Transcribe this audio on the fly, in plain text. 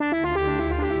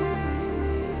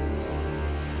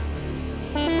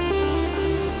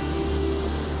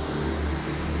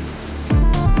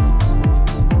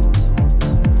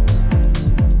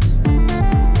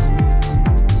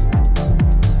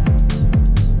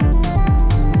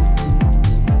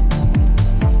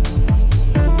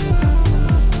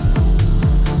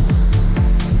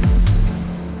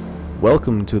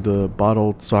Welcome to the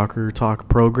Bottled Soccer Talk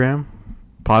program,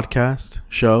 podcast,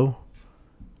 show.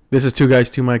 This is Two Guys,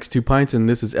 Two Mics, Two Pints, and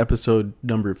this is episode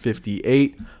number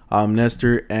 58. I'm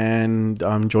Nestor, and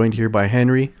I'm joined here by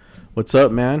Henry. What's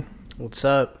up, man? What's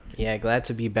up? Yeah, glad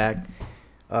to be back.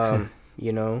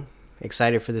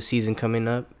 Excited for the season coming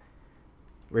up.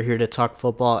 We're here to talk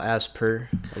football as per.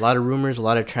 A lot of rumors, a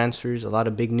lot of transfers, a lot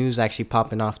of big news actually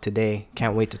popping off today.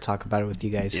 Can't wait to talk about it with you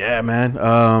guys. Yeah,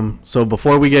 man. So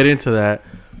before we get into that,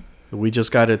 we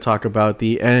just got to talk about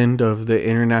the end of the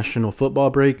international football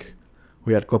break.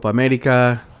 We had Copa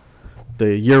America,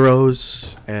 the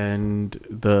Euros, and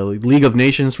the League of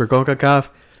Nations for CONCACAF.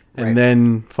 And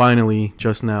then finally,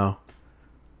 just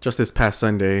this past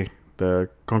Sunday, the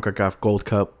CONCACAF Gold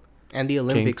Cup. And the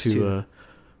Olympics, too.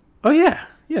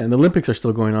 Yeah, and the Olympics are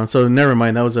still going on. So never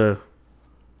mind. That was a...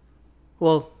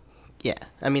 Well, yeah.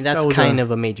 I mean, that's kind of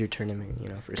a major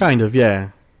tournament, for kind of,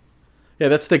 yeah. Yeah,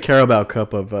 that's the Carabao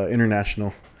Cup of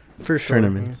international for sure,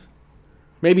 tournaments. Yeah.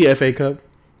 Maybe FA Cup.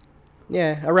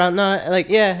 Yeah,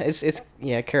 it's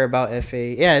Carabao FA.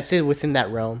 Yeah, it's within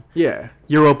that realm. Yeah,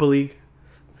 Europa League.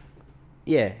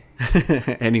 Yeah.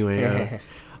 Anyway,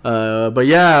 oh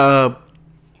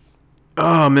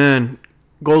man,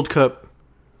 Gold Cup.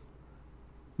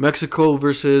 Mexico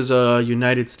versus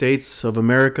United States of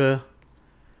America,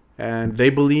 and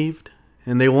they believed,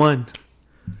 and they won.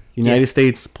 United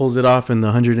States pulls it off in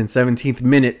the 117th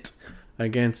minute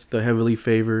against the heavily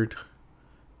favored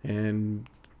and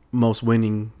most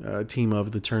winning team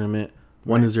of the tournament,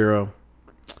 1-0.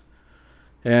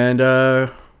 And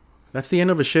that's the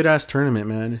end of a shit-ass tournament,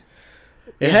 man.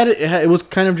 It was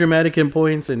kind of dramatic in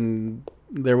points, and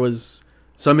there was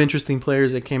some interesting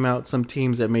players that came out, some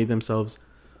teams that made themselves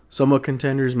somewhat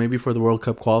contenders, maybe for the World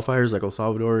Cup qualifiers, like El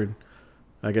Salvador, and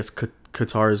I guess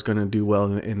Qatar is going to do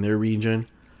well in their region.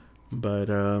 But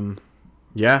it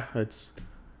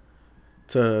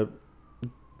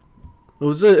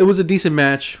was a decent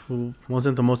match. It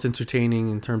wasn't the most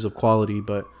entertaining in terms of quality,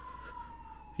 but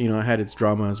it had its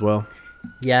drama as well.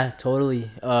 Yeah, totally.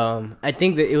 I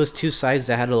think that it was two sides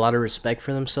that had a lot of respect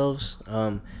for themselves.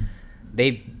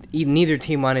 Neither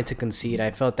team wanted to concede.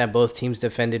 I felt that both teams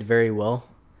defended very well.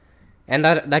 And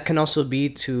that can also be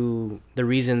to the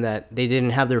reason that they didn't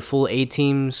have their full A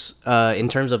teams in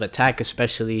terms of attack,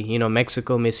 especially,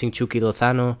 Mexico missing Chucky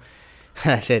Lozano.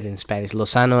 I said in Spanish,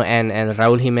 Lozano and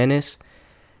Raul Jimenez.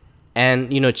 And,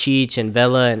 Cheech and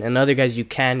Vela and other guys you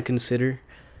can consider.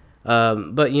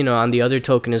 But, on the other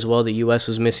token as well, the U.S.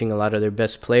 was missing a lot of their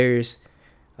best players.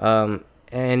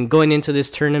 And going into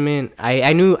this tournament,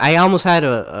 I almost had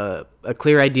a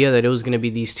clear idea that it was going to be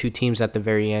these two teams at the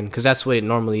very end, because that's what it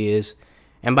normally is.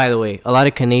 And by the way, a lot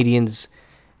of Canadians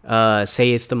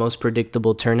say it's the most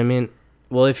predictable tournament.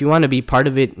 Well, if you want to be part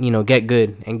of it, get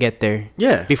good and get there.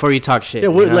 Yeah. Before you talk shit. Yeah.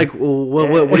 What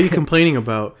are you complaining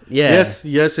about? Yeah.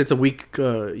 Yes. It's a weak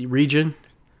region.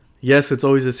 Yes, it's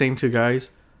always the same two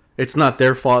guys. It's not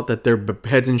their fault that they're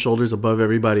heads and shoulders above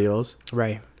everybody else.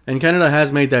 Right. And Canada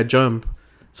has made that jump.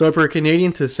 So for a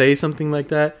Canadian to say something like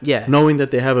that, knowing that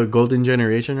they have a golden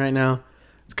generation right now,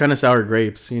 it's kind of sour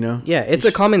grapes, Yeah, it's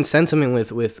a common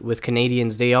sentiment with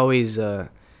Canadians. They always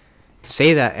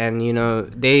say that, and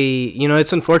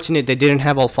it's unfortunate they didn't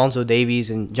have Alphonso Davies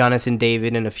and Jonathan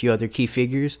David and a few other key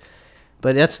figures.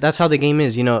 But that's how the game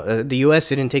is. The U.S.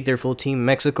 didn't take their full team.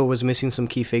 Mexico was missing some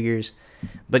key figures.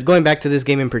 But going back to this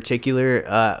game in particular,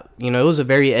 it was a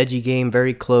very edgy game,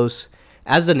 very close,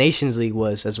 as the Nations League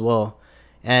was as well.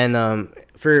 And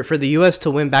for the U.S.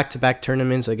 to win back-to-back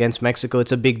tournaments against Mexico,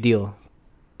 it's a big deal.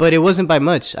 But it wasn't by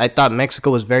much. I thought Mexico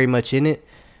was very much in it.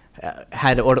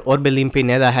 Had Orbelín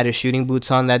Pineda had his shooting boots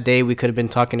on that day, we could have been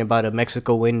talking about a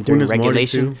Mexico win during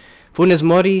regulation. Funes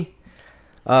Mori,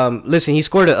 listen, he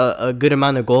scored a good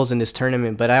amount of goals in this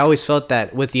tournament, but I always felt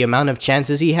that with the amount of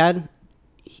chances he had,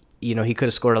 he could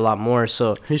have scored a lot more.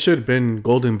 So he should have been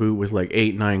Golden Boot with like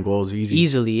 8-9 goals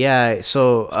easily. Yeah.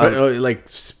 So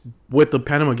with the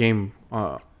Panama game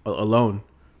alone,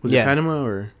 was it Panama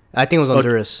or I think it was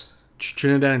Honduras,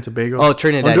 Trinidad and Tobago. Oh,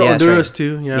 Trinidad, Honduras right.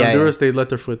 too. Yeah, Honduras they let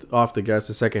their foot off the gas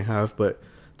the second half, but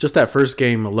just that first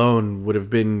game alone would have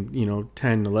been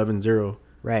 10-11-0.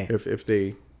 Right. If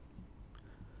they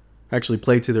actually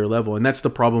played to their level, and that's the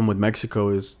problem with Mexico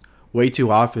is way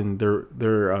too often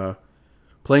they're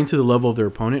playing to the level of their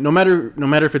opponent. No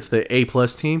matter if it's the A+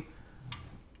 team,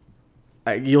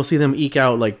 you'll see them eke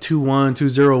out like 2-1,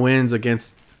 2-0 wins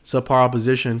against subpar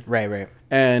opposition. Right.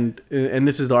 And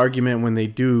this is the argument when they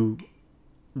do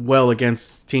well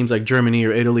against teams like Germany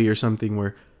or Italy or something,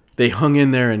 where they hung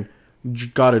in there and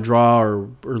got a draw or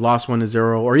lost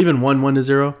 1-0 or even won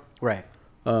 1-0. Right.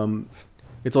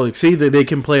 it's all like, see that they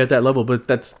can play at that level, but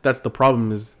that's the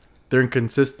problem is their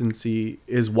inconsistency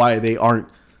is why they aren't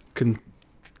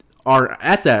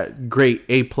at that great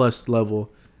A+ level.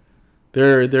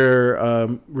 They're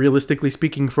realistically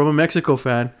speaking, from a Mexico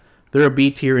fan, they're a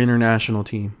B tier international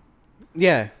team.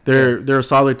 Yeah, they're a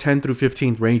solid 10 through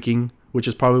 15th ranking, which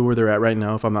is probably where they're at right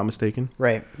now, if I'm not mistaken.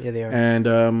 Right. Yeah, they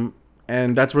are.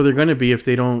 And that's where they're going to be if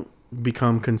they don't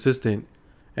become consistent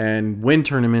and win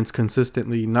tournaments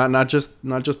consistently. Not just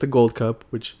the Gold Cup,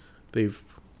 which they've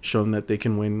shown that they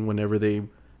can win whenever they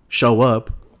show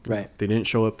up. Right. They didn't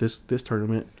show up this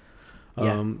tournament.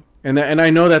 Yeah. And I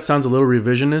know that sounds a little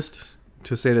revisionist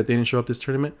to say that they didn't show up this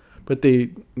tournament, but they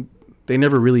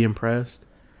never really impressed.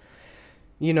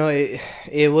 You know,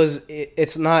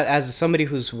 it's not, as somebody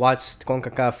who's watched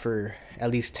CONCACAF for at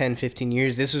least 10, 15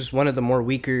 years, this is one of the more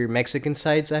weaker Mexican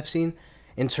sides I've seen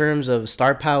in terms of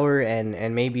star power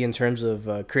and maybe in terms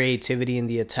of creativity in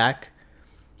the attack.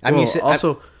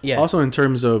 Also in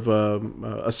terms of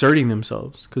asserting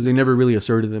themselves, because they never really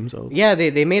asserted themselves. Yeah,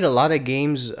 they made a lot of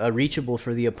games reachable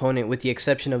for the opponent, with the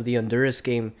exception of the Honduras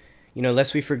game. You know,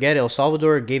 lest we forget, El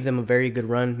Salvador gave them a very good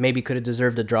run. Maybe could have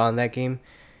deserved a draw in that game.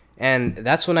 And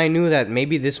that's when I knew that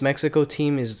maybe this Mexico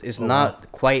team is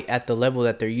not quite at the level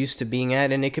that they're used to being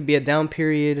at, and it could be a down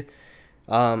period.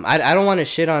 I don't want to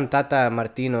shit on Tata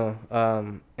Martino.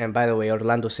 And by the way,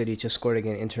 Orlando City just scored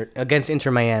against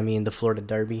Inter Miami in the Florida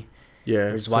Derby.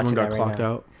 Yeah, someone got clocked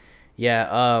out.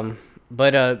 Yeah,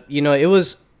 but you know,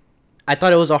 I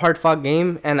thought it was a hard-fought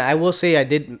game, and I will say I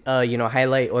did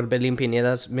highlight Orbelín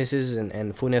Pineda's misses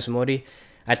and Funes Mori.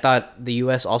 I thought the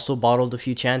U.S. also bottled a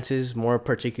few chances, more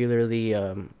particularly,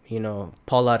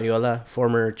 Paul Arriola,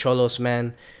 former Cholos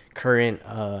man, current,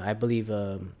 I believe,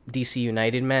 DC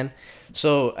United man.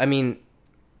 So, I mean,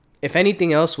 if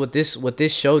anything else, what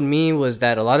this showed me was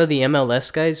that a lot of the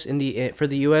MLS guys for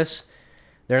the U.S.,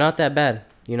 they're not that bad.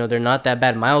 You know, they're not that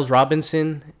bad. Miles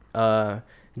Robinson, Giassi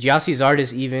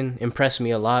Zardes even impressed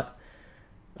me a lot.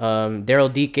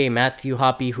 Daryl Dike, Matthew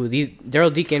Hoppe,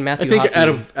 Daryl Dike and Matthew Hoppe.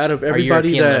 I think out of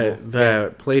everybody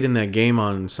that played in that game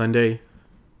on Sunday,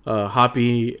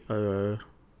 Hoppe,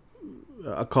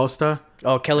 Acosta.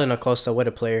 Oh, Kellen Acosta, what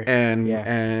a player! And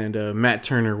Matt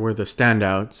Turner were the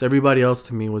standouts. Everybody else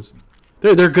to me was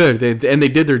they're good. They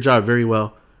did their job very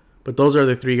well. But those are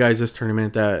the three guys this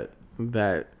tournament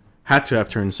that had to have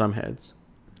turned some heads.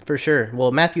 For sure.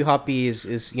 Well, Matthew Hoppe is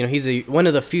he's one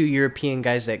of the few European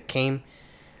guys that came.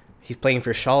 He's playing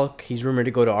for Schalke. He's rumored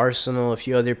to go to Arsenal. A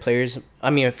few other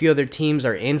teams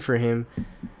are in for him.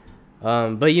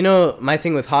 But, my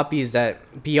thing with Hoppe is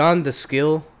that beyond the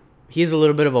skill, he's a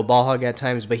little bit of a ball hog at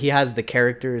times, but he has the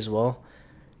character as well,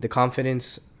 the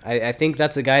confidence. I think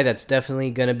that's a guy that's definitely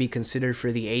going to be considered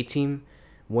for the A-team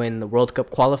when the World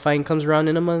Cup qualifying comes around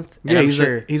in a month. And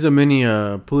yeah, he's a mini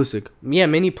Pulisic. Yeah,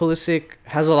 mini Pulisic.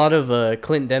 Has a lot of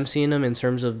Clint Dempsey in him in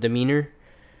terms of demeanor.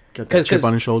 Got that chip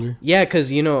on his shoulder. Yeah,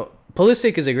 because,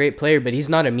 Pulisic is a great player, but he's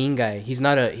not a mean guy. He's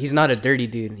not a dirty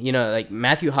dude. Like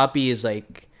Matthew Hoppe is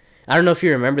like, I don't know if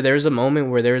you remember, there was a moment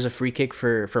where there was a free kick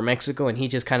for Mexico, and he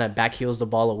just kind of backheels the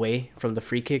ball away from the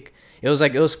free kick. It was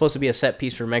supposed to be a set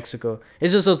piece for Mexico.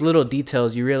 It's just those little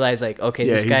details you realize, like, okay,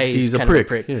 this guy is kind of a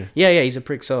prick. Yeah, he's a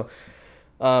prick. So,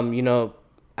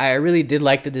 I really did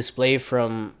like the display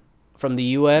from the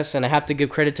U.S., and I have to give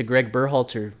credit to Greg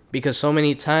Berhalter, because so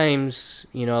many times,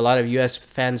 a lot of U.S.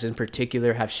 fans in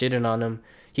particular have shitted on him.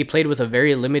 He played with a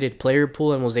very limited player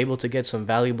pool and was able to get some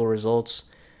valuable results.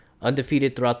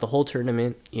 Undefeated throughout the whole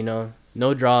tournament,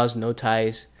 no draws, no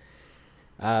ties.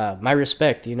 My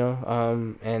respect,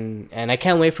 and I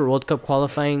can't wait for World Cup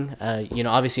qualifying.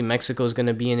 Obviously Mexico is going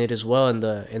to be in it as well in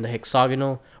the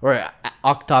hexagonal or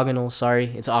octagonal.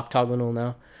 Sorry, it's octagonal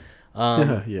now.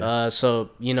 So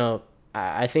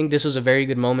I think this was a very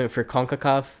good moment for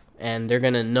CONCACAF, and they're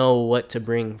gonna know what to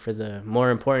bring for the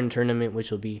more important tournament,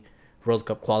 which will be World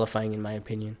Cup qualifying, in my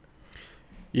opinion.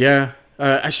 Yeah,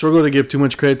 I struggle to give too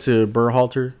much credit to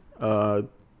Berhalter,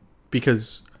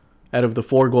 because out of the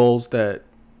 4 goals that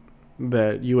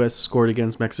U.S. scored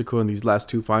against Mexico in these last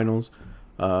 2 finals,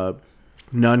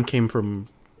 none came from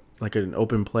like an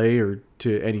open play or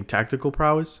to any tactical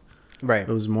prowess. Right.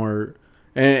 It was more,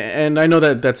 and I know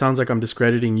that sounds like I'm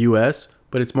discrediting U.S.,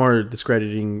 but it's more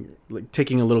discrediting, like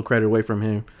taking a little credit away from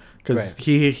him, because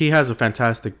he has a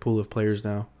fantastic pool of players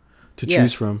now to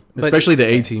choose from, especially the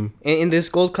A team. In this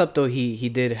Gold Cup, though, he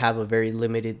did have a very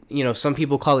limited. Some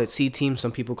people call it C team,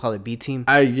 some people call it B team.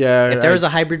 If there was a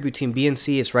hybrid between B and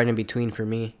C, it's right in between for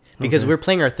me, because we're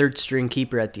playing our third string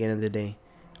keeper at the end of the day.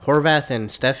 Horvath and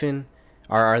Stefan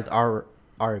are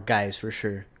our guys for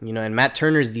sure. And Matt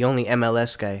Turner is the only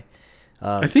MLS guy.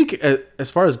 I think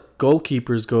as far as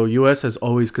goalkeepers go, U.S. has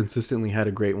always consistently had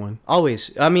a great one.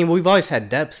 Always. I mean, we've always had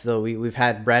depth, though. We've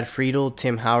had Brad Friedel,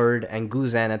 Tim Howard, and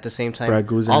Guzan at the same time. Brad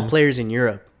Guzan. All players in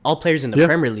Europe. All players in the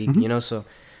Premier League, you know? So,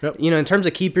 Yep. you know, in terms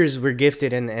of keepers, we're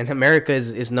gifted. And America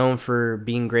is known for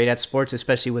being great at sports,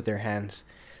 especially with their hands.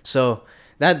 So,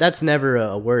 that's never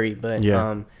a worry. But,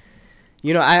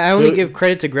 you know, I only give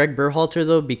credit to Greg Berhalter,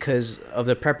 though, because of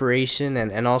the preparation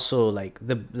and also, like,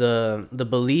 the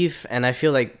belief. And I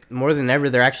feel like more than ever,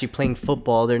 they're actually playing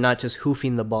football. They're not just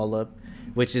hoofing the ball up,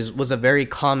 which was a very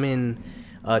common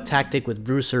tactic with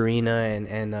Bruce Arena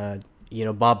and you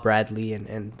know, Bob Bradley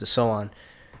and so on.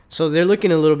 So they're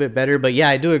looking a little bit better. But, yeah,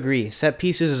 I do agree. Set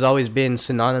pieces has always been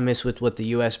synonymous with what the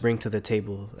U.S. bring to the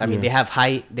table. I mean, they have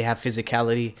height. They have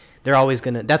physicality.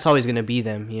 That's always going to be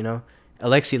them, you know.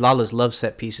 Alexi Lalas loves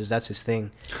set pieces. That's his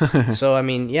thing. So, I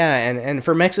mean, yeah. And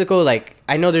for Mexico, like,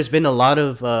 I know there's been a lot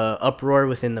of uproar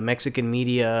within the Mexican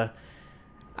media.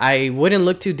 I wouldn't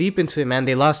look too deep into it, man.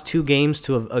 They lost 2 games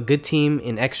to a good team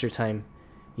in extra time.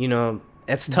 You know,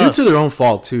 that's tough. Due to their own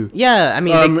fault, too. Yeah, I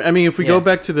mean... if we go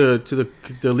back to the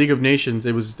League of Nations,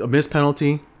 it was a missed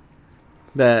penalty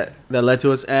that led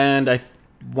to us. And I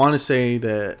want to say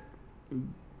that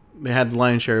they had the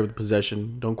lion's share of the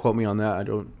possession. Don't quote me on that. I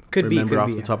don't remember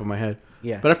off the top of my head.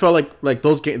 Yeah. But I felt like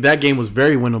that game was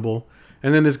very winnable,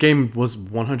 and then this game was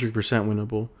 100%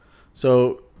 winnable.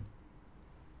 So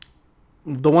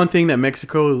the one thing that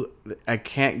Mexico, I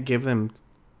can't give them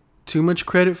too much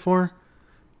credit for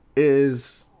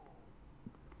is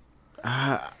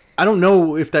I don't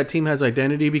know if that team has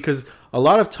identity, because a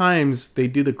lot of times they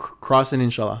do the cross and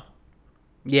inshallah.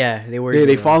 Yeah,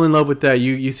 they fall in love with that.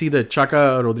 You see the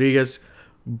Chaca Rodriguez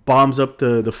bombs up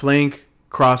the flank,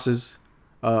 crosses.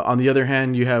 On the other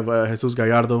hand, you have Jesus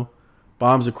Gallardo,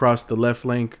 bombs across the left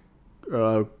flank,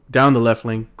 down the left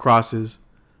flank, crosses.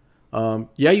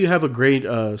 You have a great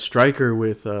striker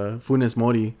with Funes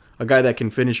Mori, a guy that can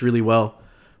finish really well.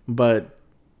 But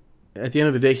at the end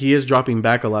of the day, he is dropping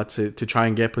back a lot to try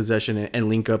and get possession and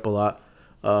link up a lot.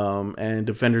 And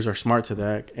defenders are smart to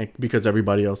that, because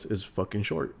everybody else is fucking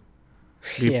short.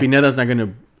 Pineda's not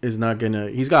gonna.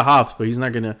 He's got hops, but he's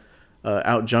not gonna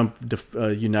out jump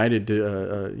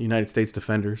United States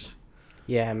defenders.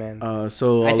 Yeah, man.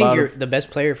 So I think the best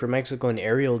player for Mexico in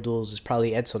aerial duels is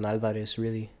probably Edson Alvarez,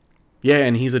 really. Yeah,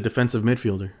 and he's a defensive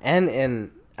midfielder.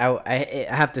 And I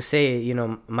have to say, you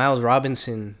know, Miles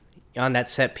Robinson on that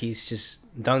set piece just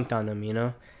dunked on him, you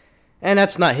know. And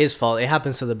that's not his fault. It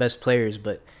happens to the best players,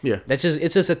 but it's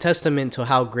just a testament to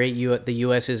how great the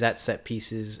U.S. is at set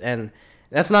pieces. And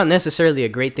that's not necessarily a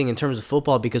great thing in terms of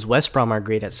football, because West Brom are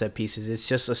great at set pieces. It's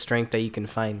just a strength that you can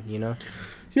find, you know?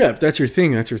 Yeah, if that's your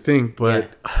thing, that's your thing.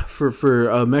 But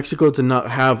for Mexico to not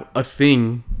have a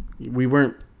thing, we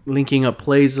weren't linking up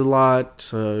plays a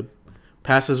lot.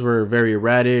 Passes were very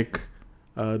erratic.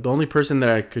 The only person that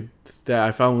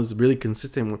I found was really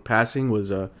consistent with passing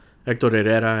was Hector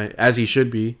Herrera, as he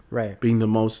should be, right? Being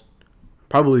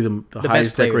probably the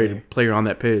highest decorated player on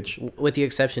that pitch, with the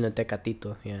exception of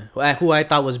Tecatito, who I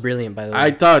thought was brilliant, by the way.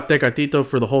 I thought Tecatito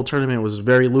for the whole tournament was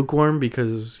very lukewarm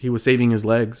because he was saving his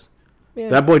legs. Yeah.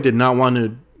 That boy did not want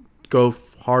to go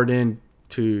hard in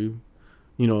to,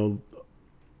 you know,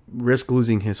 risk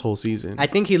losing his whole season. I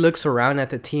think he looks around at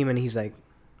the team and he's like,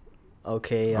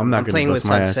 okay, I'm playing with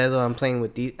Salcedo. I'm playing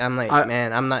with these. I'm like,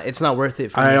 man, I'm not. It's not worth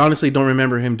it for me. I honestly don't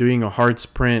remember him doing a hard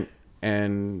sprint,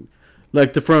 and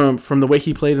like from the way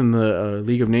he played in the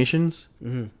League of Nations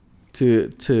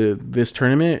to this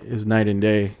tournament is night and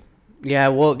day. Yeah,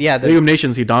 well, yeah. The League of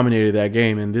Nations, he dominated that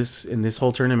game, and in this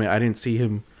whole tournament, I didn't see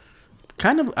him.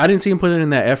 I didn't see him put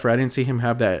in that effort. I didn't see him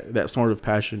have that sort of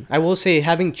passion. I will say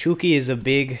having Chucky is a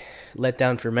big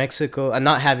letdown for Mexico.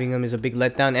 Not having him is a big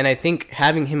letdown, and I think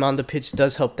having him on the pitch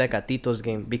does help Tecatito's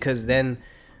game, because then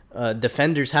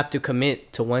defenders have to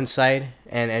commit to one side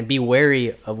and be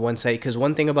wary of one side. Because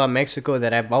one thing about Mexico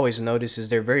that I've always noticed is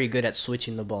they're very good at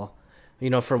switching the ball,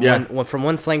 you know, from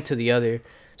one flank to the other.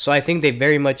 So I think they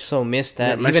very much so missed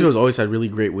that. Yeah, Mexico's always had really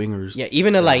great wingers. Yeah,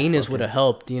 even a Lainez would have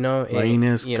helped, you know.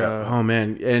 Lainez, oh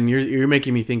man, and you're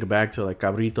making me think back to like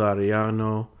Cabrito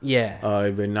Arellano. Yeah.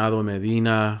 Venado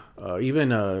Medina, even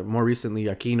more recently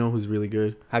Aquino, who's really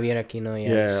good. Javier Aquino,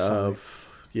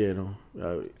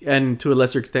 and to a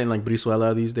lesser extent like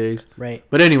Brizuela these days. Right.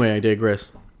 But anyway, I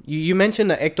digress. You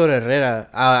mentioned Hector Herrera.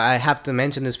 I have to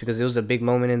mention this because it was a big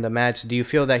moment in the match. Do you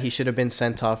feel that he should have been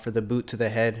sent off for the boot to the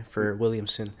head for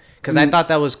Williamson? Because I thought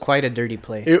that was quite a dirty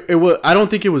play. It was. I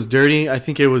don't think it was dirty. I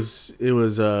think it was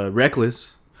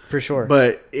reckless. For sure.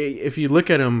 But if you look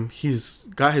at him, he's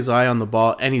got his eye on the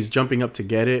ball and he's jumping up to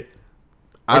get it.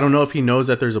 I don't know if he knows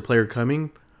that there's a player coming.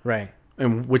 Right.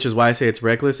 and which is why I say it's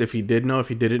reckless. If he did know, if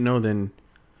he didn't know, then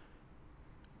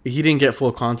he didn't get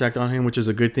full contact on him, which is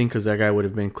a good thing because that guy would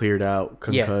have been cleared out,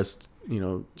 concussed,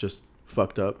 just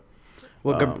fucked up.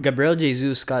 Well, Gabriel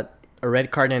Jesus got a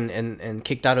red card and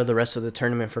kicked out of the rest of the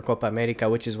tournament for Copa America,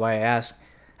 which is why I asked.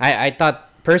 I thought,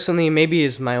 personally, maybe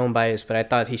it's my own bias, but I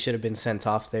thought he should have been sent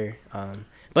off there.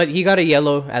 But he got a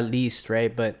yellow at least,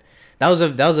 right? But that was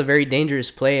a very dangerous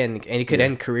play, and it could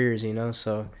end careers,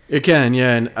 so. It can,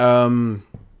 yeah. And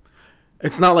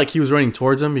it's not like he was running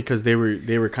towards him because they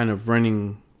were kind of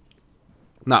running,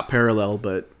 not parallel,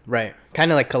 but right,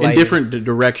 kind of like colliding. In different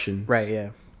directions. Right, yeah.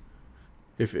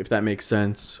 If that makes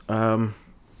sense.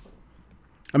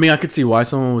 I mean, I could see why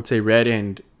someone would say red,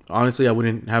 and honestly, I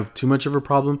wouldn't have too much of a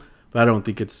problem. But I don't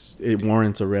think it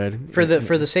warrants a red. For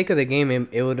the sake of the game,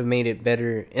 it would have made it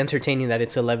better, entertaining that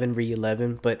it's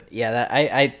 11v11. But yeah,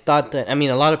 I thought that, I mean,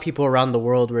 a lot of people around the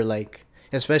world were like,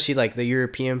 especially like the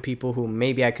European people who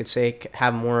maybe I could say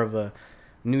have more of a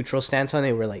neutral stance on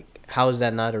it, were like, how is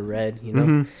that not a red?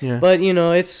 Mm-hmm, yeah. But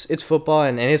it's football,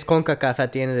 and it's CONCACAF.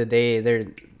 At the end of the day, they're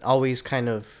always kind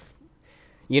of,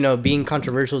 being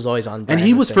controversial is always on brand. And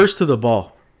he was first to the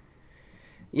ball.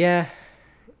 Yeah.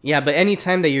 Yeah, but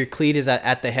anytime that your cleat is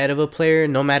at the head of a player,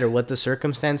 no matter what the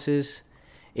circumstances,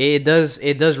 it does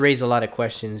raise a lot of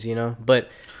questions, But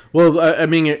well, I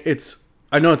mean,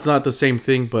 I know it's not the same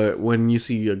thing, but when you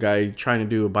see a guy trying to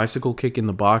do a bicycle kick in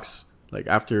the box, like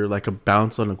after like a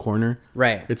bounce on a corner,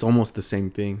 right, it's almost the same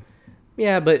thing.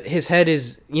 Yeah, but his head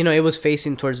is, it was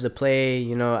facing towards the play.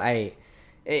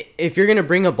 If you're gonna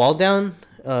bring a ball down,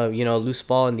 a loose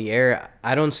ball in the air,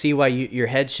 I don't see why your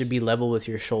head should be level with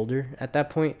your shoulder at that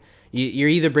point. You're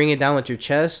either bring it down with your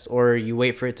chest or you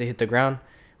wait for it to hit the ground.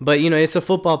 But, it's a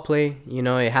football play.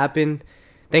 It happened.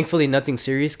 Thankfully, nothing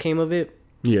serious came of it.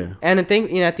 Yeah. And I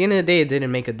think, at the end of the day, it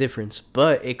didn't make a difference.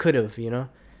 But it could have,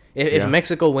 If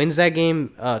Mexico wins that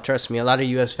game, trust me, a lot of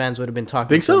U.S. fans would have been talking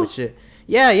think so much shit.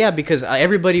 Yeah, because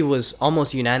everybody was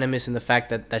almost unanimous in the fact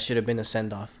that should have been a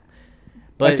send-off.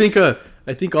 But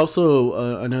I think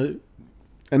also another,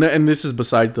 and this is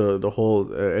beside the whole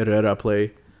Herrera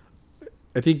play.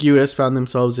 I think U.S. found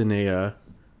themselves in a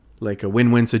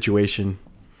win-win situation,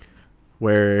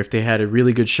 where if they had a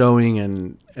really good showing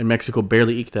and Mexico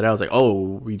barely eked that out, it's like,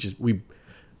 oh, it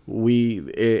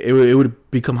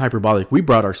would become hyperbolic. We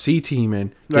brought our C team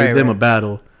and gave them a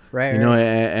battle, right?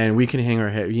 And we can hang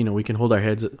our head, we can hold our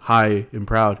heads high and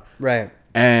proud, right?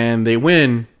 And they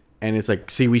win. And it's like,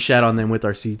 see, we shat on them with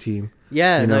our C team.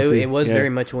 Yeah, it was very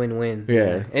much win-win.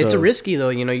 Yeah. It's a risky,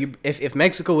 though. If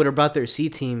Mexico would have brought their C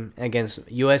team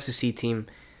against U.S.'s C team,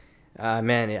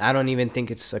 man, I don't even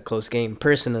think it's a close game,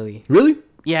 personally. Really?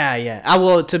 Yeah.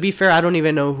 Well, to be fair, I don't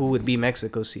even know who would be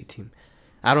Mexico's C team.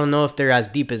 I don't know if they're as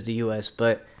deep as the U.S.,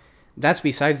 but that's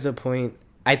besides the point.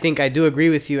 I think I do agree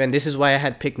with you, and this is why I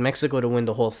had picked Mexico to win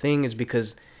the whole thing, is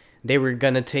because they were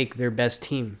going to take their best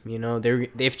team.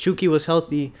 If Chucky was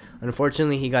healthy,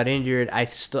 unfortunately he got injured. I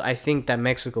think that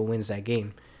Mexico wins that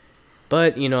game.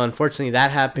 But, unfortunately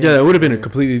that happened. Yeah, it would have been a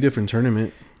completely different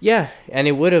tournament. Yeah, and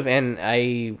it would have, and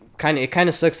it kind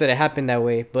of sucks that it happened that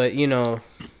way, but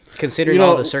considering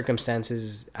all the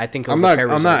circumstances, I think it was a fair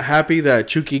result. I'm not happy that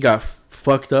Chucky got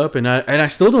fucked up, and I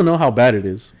still don't know how bad it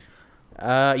is.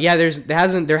 Yeah,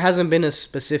 there hasn't been a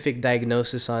specific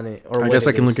diagnosis on it, or I guess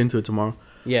I can look into it tomorrow.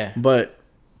 Yeah. But,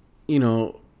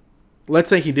 let's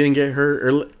say he didn't get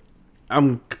hurt.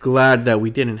 I'm glad that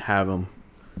we didn't have him.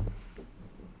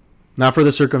 Not for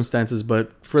the circumstances,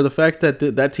 but for the fact that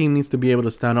that team needs to be able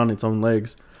to stand on its own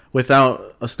legs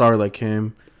without a star like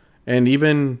him. And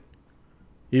even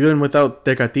without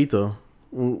Tecatito.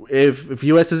 If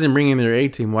U.S. isn't bringing their A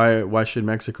team, why should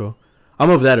Mexico? I'm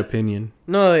of that opinion.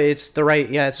 No, it's the right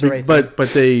thing. But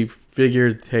they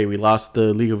figured, hey, we lost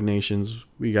the League of Nations.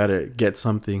 We got to get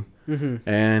something. Mm-hmm.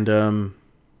 And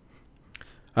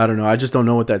I don't know. I just don't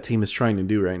know what that team is trying to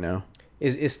do right now.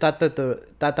 Is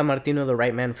Tata Martino the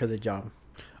right man for the job?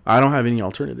 I don't have any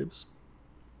alternatives.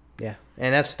 Yeah,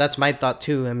 and that's my thought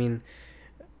too. I mean,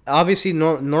 obviously,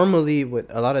 normally what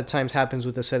a lot of times happens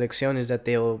with the selección is that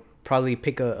they'll probably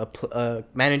pick a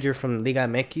manager from Liga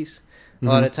MX. A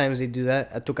lot of times they do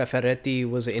that. Tuca Ferretti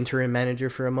was an interim manager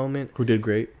for a moment. Who did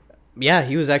great. Yeah,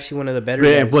 he was actually one of the better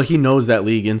guys. But well, he knows that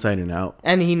league inside and out.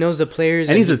 And he knows the players.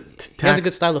 And he has a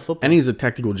good style of football. And he's a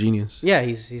tactical genius. Yeah,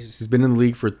 he's been in the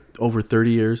league for over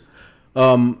 30 years.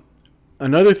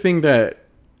 Another thing that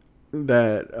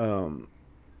I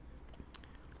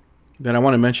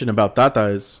want to mention about Tata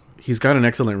is he's got an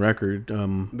excellent record.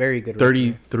 Very good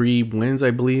 33 wins,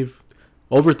 I believe.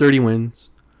 Over 30 wins.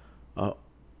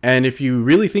 And if you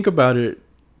really think about it,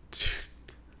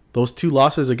 those two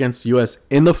losses against the U.S.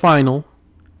 in the final,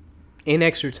 In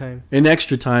extra time. In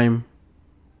extra time,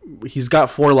 he's got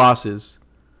 4 losses.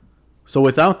 So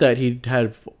without that, he'd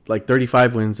had like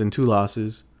 35 wins and 2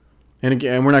 losses. And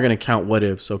again, we're not going to count what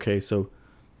ifs. Okay, so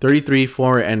 33,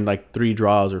 4, and like 3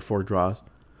 draws or 4 draws.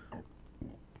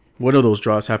 One of those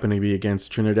draws happened to be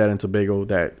against Trinidad and Tobago.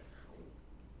 That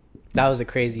was a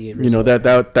crazy result. You know,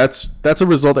 that's a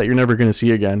result that you're never going to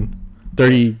see again.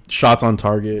 30 shots on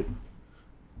target,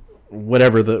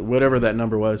 whatever that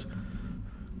number was.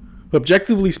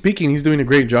 Objectively speaking, he's doing a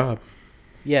great job.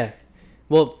 Yeah.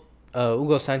 Well,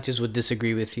 Hugo Sanchez would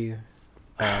disagree with you.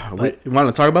 You want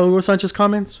to talk about Hugo Sanchez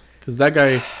comments? Because that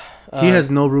guy, he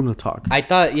has no room to talk. I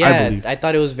thought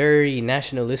it was very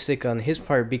nationalistic on his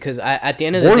part because at the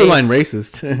end of the day, borderline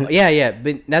racist. yeah,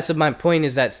 but that's my point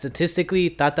is that statistically,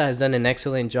 Tata has done an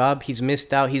excellent job. He's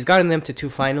missed out. He's gotten them to 2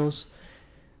 finals,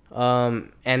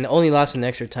 and only lost in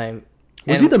extra time.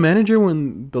 Was he the manager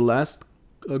when the last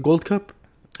Gold Cup?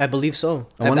 I believe so.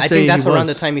 I think that's around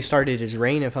the time he started his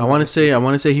reign. If I want to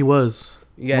say he was.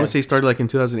 Yeah. I want to say he started like in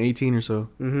 2018 or so.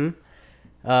 Mm-hmm.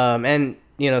 And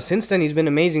you know, since then he's been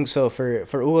amazing. So for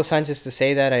Hugo Sanchez to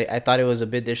say that, I thought it was a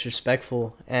bit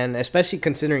disrespectful, and especially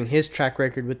considering his track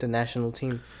record with the national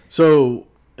team. So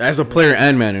as a player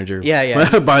and manager,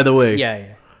 yeah. By the way,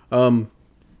 yeah.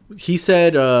 He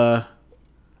said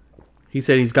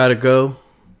he's got to go.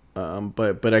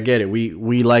 But I get it.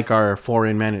 We like our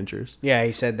foreign managers. Yeah,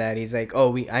 he said that. He's like,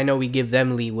 I know we give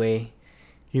them leeway.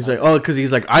 He's like, because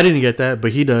he's like, I didn't get that,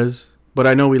 but he does. But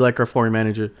I know we like our foreign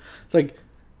manager. It's like,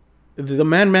 the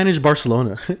man managed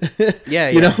Barcelona. Yeah,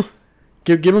 you know,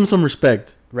 give him some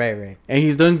respect. Right. And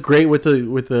he's done great with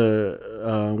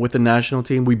the national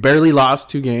team. We barely lost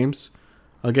 2 games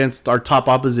against our top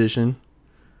opposition.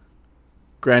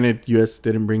 Granted, U.S.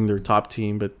 didn't bring their top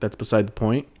team, but that's beside the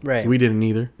point. Right. We didn't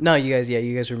either. No, you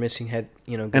guys were missing head.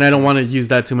 You know. And I don't want to use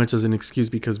that too much as an excuse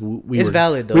because it's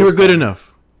valid though. We were good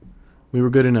enough. We were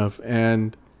good enough,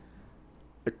 and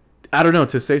I don't know,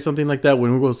 to say something like that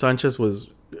when Hugo Sanchez was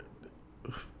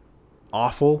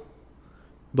awful.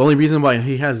 The only reason why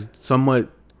he has somewhat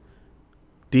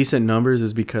decent numbers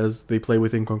is because they play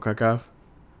within CONCACAF.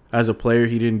 As a player,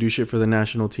 he didn't do shit for the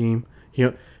national team.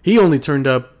 He only turned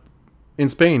up in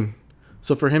Spain.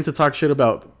 So for him to talk shit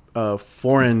about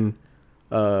foreign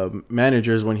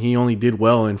managers when he only did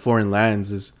well in foreign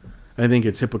lands is, I think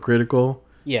it's hypocritical.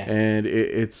 Yeah. And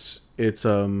it's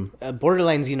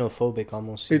borderline xenophobic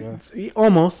almost. It's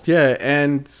almost, yeah,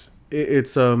 and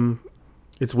it's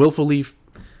willfully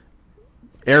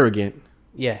arrogant.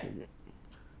 Yeah.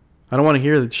 I don't want to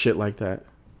hear shit like that.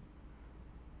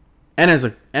 And as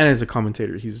a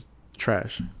commentator, he's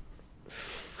trash.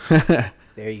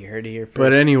 There you heard it here first.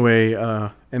 But anyway,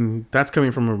 and that's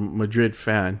coming from a Madrid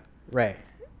fan. Right.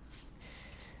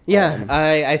 Yeah,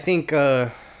 I think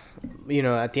you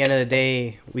know, at the end of the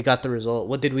day, we got the result.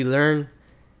 What did we learn?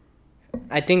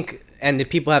 I think, and if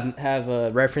people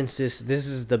have referenced this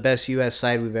is the best U.S.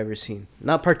 side we've ever seen.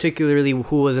 Not particularly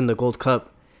who was in the Gold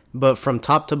Cup, but from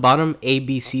top to bottom, A,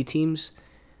 B, C teams,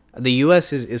 the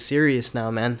U.S. is serious now,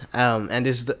 man. And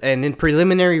in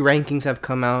preliminary rankings have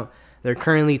come out. They're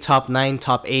currently top 9,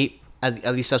 top 8.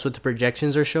 At least that's what the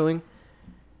projections are showing.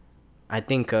 I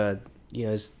think you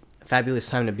know, it's a fabulous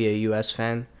time to be a U.S.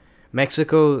 fan.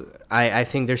 Mexico, I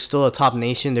think they're still a top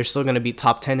nation. They're still going to be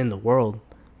top 10 in the world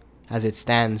as it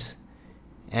stands.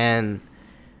 And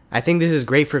I think this is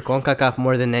great for CONCACAF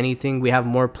more than anything. We have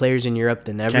more players in Europe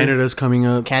than ever. Canada's coming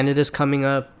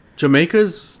up.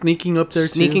 Jamaica's sneaking up there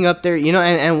too. You know,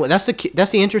 and that's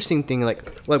the interesting thing.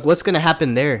 Like what's going to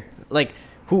happen there? Like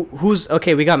who's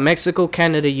okay, we got Mexico,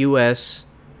 Canada, US.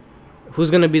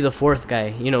 Who's going to be the 4th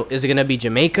guy? You know, is it going to be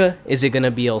Jamaica? Is it going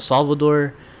to be El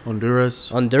Salvador?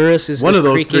 Honduras is one of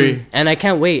those creaking. 3. And I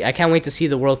can't wait to see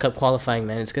the World Cup qualifying,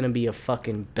 man. It's gonna be a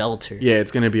fucking belter. Yeah,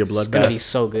 it's gonna be a bloodbath. It's gonna be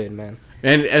so good, man.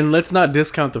 And let's not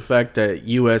discount the fact that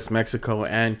U.S., Mexico,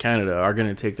 and Canada are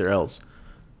gonna take their L's.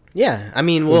 Yeah, I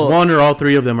mean, well, one or all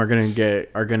 3 of them are gonna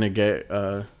get they're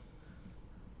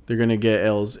gonna get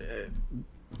L's.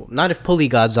 Not if Pulley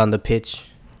God's on the pitch.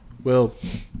 Well,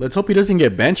 let's hope he doesn't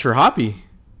get benched for Hoppy.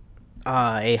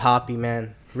 Hoppy,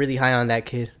 man, really high on that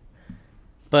kid.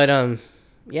 But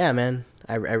yeah, man,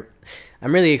 I'm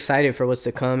really excited for what's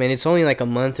to come, and it's only like a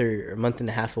month or a month and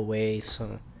a half away.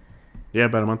 So yeah,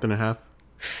 about a month and a half.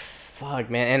 Fuck,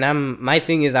 man, and my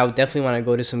thing is I would definitely want to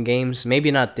go to some games.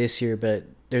 Maybe not this year, but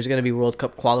there's gonna be World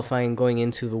Cup qualifying going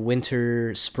into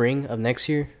the spring of next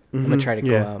year. Mm-hmm. I'm gonna try to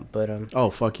go out, but oh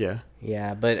fuck yeah.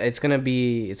 Yeah, but it's gonna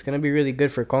be really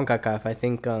good for CONCACAF. I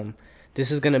think this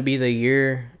is going to be the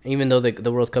year, even though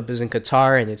the World Cup is in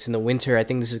Qatar and it's in the winter, I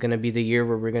think this is going to be the year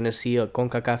where we're going to see a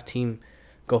CONCACAF team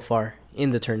go far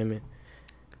in the tournament.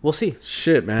 We'll see.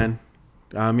 Shit, man.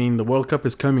 I mean, the World Cup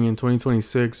is coming in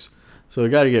 2026, so we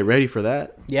got to get ready for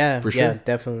that. Yeah, For yeah, sure.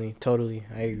 definitely, totally,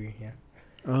 I agree. Yeah.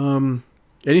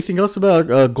 Anything else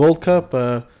about Gold Cup?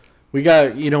 We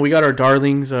got our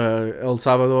darlings, El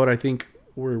Salvador. I think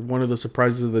were one of the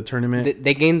surprises of the tournament.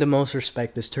 They gained the most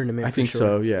respect this tournament. I for think sure.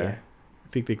 so. Yeah. I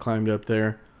think they climbed up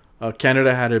there.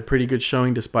 Canada had a pretty good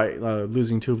showing despite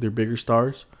losing two of their bigger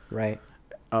stars. Right.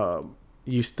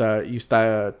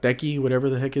 Teki, whatever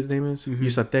the heck his name is.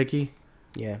 Mhm. Teki.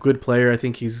 Yeah. Good player. I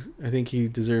think he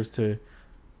deserves to,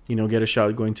 get a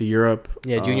shot going to Europe.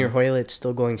 Yeah. Junior Hoylett's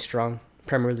still going strong.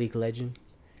 Premier League legend.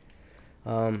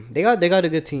 They got a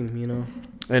good team.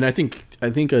 And I think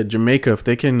Jamaica, if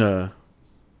they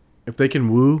can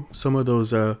woo some of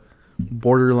those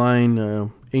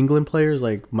borderline England players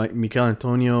like Mikel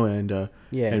Antonio and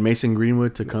Mason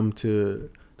Greenwood to come to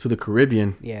the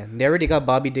Caribbean. Yeah, they already got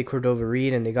Bobby de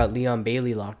Cordova-Reid and they got Leon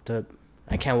Bailey locked up.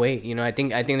 I can't wait. I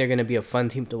think they're gonna be a fun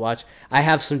team to watch. I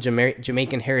have some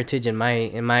Jamaican heritage in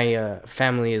my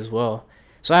family as well,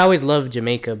 so I always loved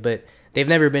Jamaica, but they've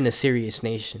never been a serious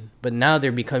nation. But now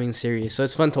they're becoming serious, so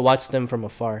it's fun to watch them from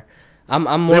afar. I'm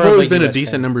more. They've always been a US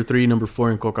decent fan. number 3, number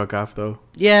 4 in CONCACAF though.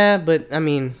 Yeah, but I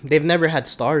mean, they've never had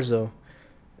stars though.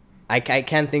 I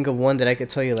can't think of one that I could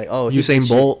tell you like, oh, Usain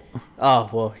Bolt. Oh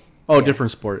well. Oh, yeah.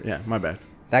 different sport. Yeah, my bad.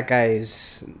 That guy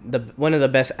is one of the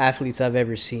best athletes I've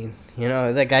ever seen.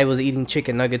 That guy was eating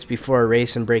chicken nuggets before a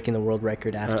race and breaking the world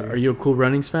record after. Are you a Cool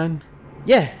Runnings fan?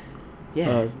 Yeah.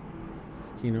 Yeah.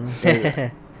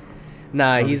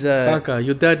 Nah, he's a... Saka,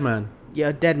 you dead man.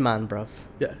 Yeah, dead man, bruv.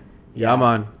 Yeah,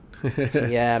 man.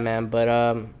 Yeah, man. But,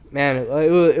 man,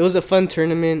 it was a fun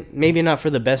tournament. Maybe not for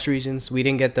the best reasons. We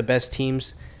didn't get the best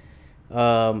teams.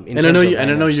 I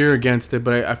know you're against it,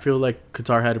 but I feel like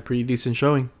Qatar had a pretty decent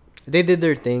showing. They did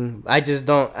their thing. I just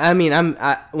don't. I mean,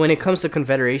 when it comes to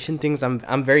Confederation things,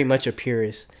 I'm very much a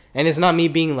purist, and it's not me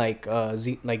being like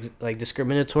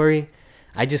discriminatory.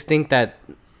 I just think that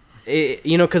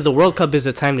because the World Cup is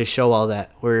a time to show all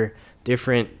that, where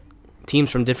different teams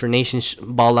from different nations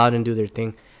ball out and do their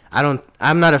thing.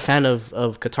 I'm not a fan of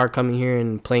Qatar coming here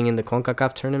and playing in the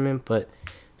CONCACAF tournament, but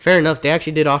fair enough. They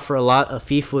actually did offer a lot.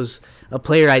 Afif was a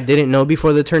player I didn't know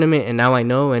before the tournament, and now I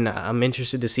know, and I'm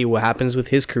interested to see what happens with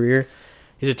his career.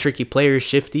 He's a tricky player,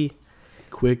 shifty,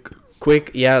 quick.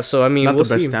 Yeah, so I mean, not we'll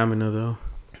the best see. stamina though.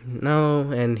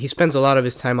 No, and he spends a lot of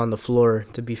his time on the floor,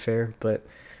 to be fair. But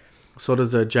so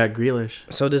does Jack Grealish.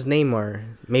 So does Neymar.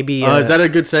 Maybe. Is that a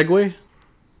good segue?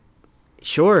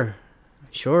 Sure.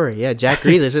 Yeah, Jack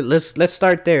Grealish. Let's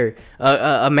start there.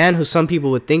 A man who some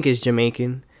people would think is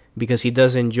Jamaican, because he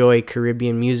does enjoy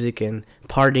Caribbean music and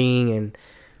partying and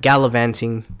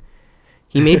gallivanting.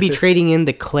 He may be trading in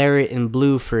the claret and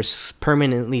blue for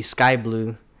permanently sky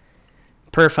blue.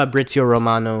 Per Fabrizio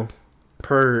Romano.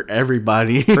 Per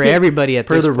everybody. For everybody at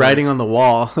per this the point. writing on the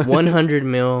wall. 100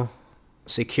 mil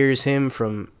secures him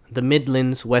from the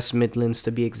Midlands, West Midlands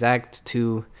to be exact,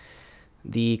 to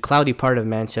the cloudy part of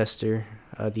Manchester,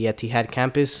 the Etihad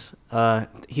campus.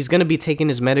 He's going to be taking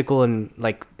his medical in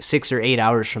like 6 or 8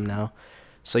 hours from now.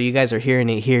 So you guys are hearing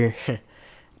it here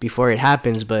before it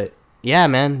happens. But yeah,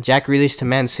 man, Jack Grealish to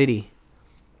Man City.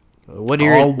 What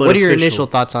are your initial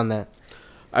thoughts on that?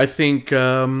 I think,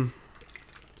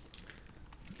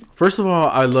 first of all,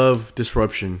 I love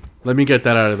disruption. Let me get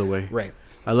that out of the way. Right.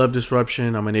 I love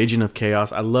disruption. I'm an agent of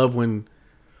chaos. I love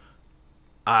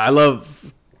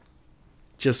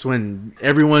just when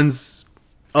everyone's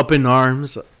up in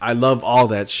arms. I love all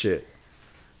that shit.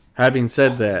 Having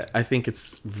said that, I think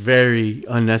it's very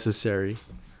unnecessary.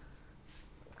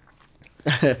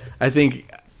 I think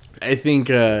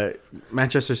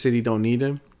Manchester City don't need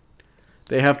him.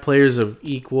 They have players of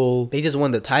equal. They just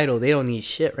won the title. They don't need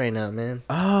shit right now, man.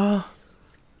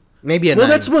 Maybe a well,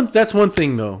 9. that's one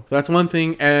thing though. That's one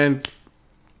thing, and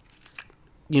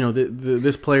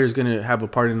this player is gonna have a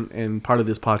part in part of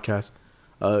this podcast.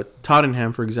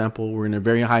 Tottenham, for example, were in a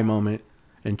very high moment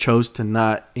and chose to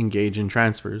not engage in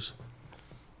transfers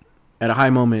at a high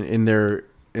moment in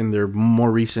their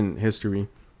more recent history.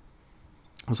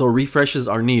 So refreshes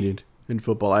are needed in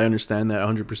football. I understand that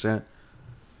 100%.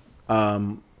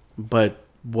 But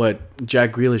what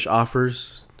Jack Grealish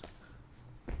offers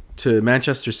to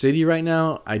Manchester City right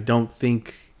now, I don't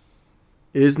think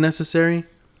is necessary.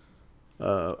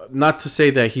 Not to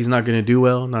say that he's not going to do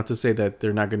well. Not to say that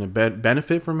they're not going to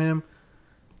benefit from him.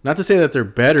 Not to say that they're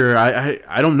better.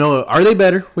 I don't know. Are they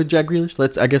better with Jack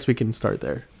Grealish? I guess we can start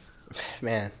there.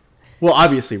 Man. Well,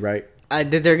 obviously, right?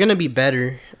 They're going to be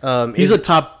better. He's a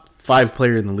top 5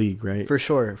 player in the league, right? For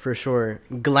sure.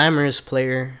 Glamorous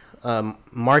player.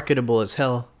 Marketable as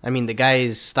hell. I mean, the guy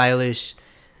is stylish.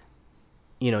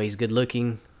 he's good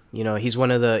looking. He's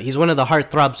one of the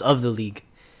heartthrobs of the league.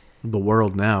 The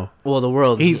world now. Well, the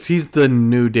world. He's the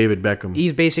new David Beckham.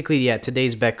 He's basically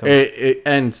today's Beckham.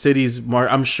 And City's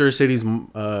I'm sure City's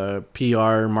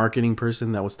PR marketing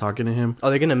person that was talking to him. Oh,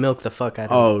 they're gonna milk the fuck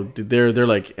out of him. Oh, they're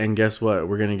like, and guess what?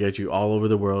 We're gonna get you all over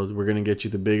the world. We're gonna get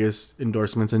you the biggest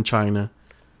endorsements in China.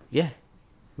 Yeah.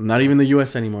 Not even the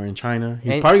U.S. anymore. In China,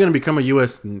 he's probably gonna become a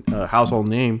U.S. Household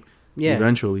name. Yeah.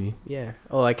 Eventually. Yeah.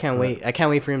 Oh, I can't wait. I can't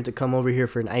wait for him to come over here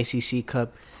for an ICC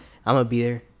Cup. I'm gonna be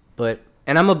there,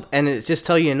 and it's just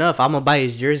tell you enough. I'm gonna buy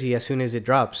his jersey as soon as it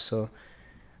drops. So,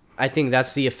 I think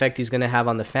that's the effect he's gonna have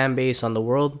on the fan base, on the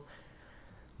world.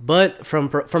 But from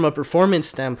a performance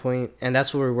standpoint, and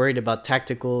that's what we're worried about,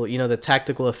 tactical. The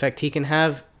tactical effect he can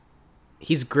have.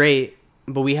 He's great,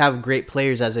 but we have great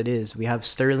players as it is. We have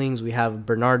Sterlings, we have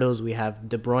Bernardos, we have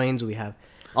De Bruynes, we have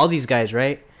all these guys,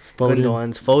 right?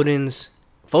 Foden's.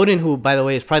 Foden, who, by the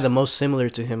way, is probably the most similar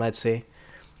to him, I'd say.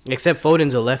 Except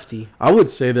Foden's a lefty. I would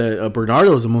say that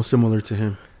Bernardo is the most similar to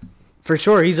him. For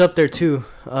sure, he's up there too.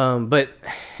 But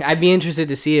I'd be interested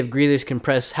to see if Grealish can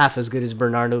press half as good as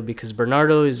Bernardo, because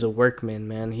Bernardo is a workman,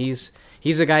 man. He's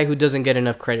a guy who doesn't get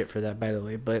enough credit for that, by the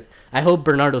way. But I hope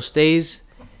Bernardo stays.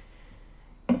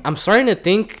 I'm starting to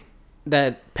think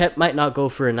that Pep might not go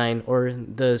for a 9, or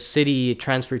the City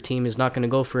transfer team is not going to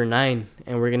go for a 9,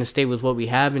 and we're going to stay with what we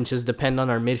have and just depend on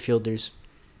our midfielders.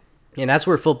 And that's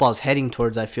where football's heading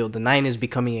towards, I feel. The 9 is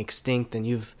becoming extinct, and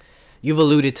you've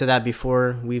alluded to that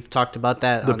before. We've talked about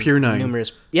that. The pure 9.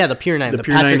 The pure 9. The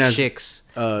pure Patrick 9 Schicks,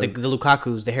 the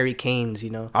Lukakus, the Harry Kanes,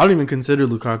 I don't even consider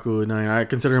Lukaku a 9. I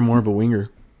consider him more of a winger.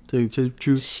 To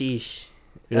choose. Sheesh.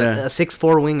 Yeah. A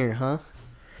 6'4" winger, huh?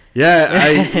 Yeah,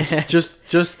 I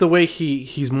just the way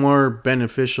he's more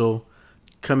beneficial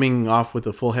coming off with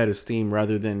a full head of steam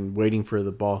rather than waiting for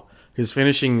the ball. His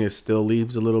finishing still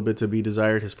leaves a little bit to be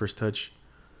desired, his first touch.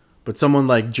 But someone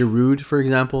like Giroud, for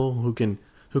example, who can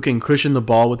cushion the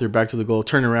ball with their back to the goal,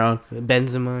 turn around,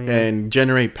 Benzema, and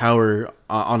generate power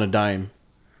on a dime.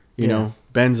 You know,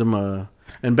 Benzema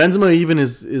even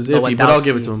is iffy, but I'll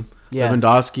give it to him. Yeah.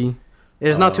 Lewandowski.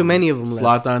 There's not too many of them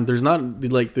left. Zlatan. There's not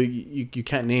like you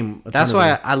can't name. That's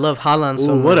why I love Haaland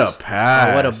so much. What a pass!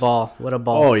 Oh, what a ball! What a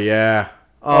ball! Oh yeah!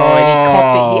 Oh, he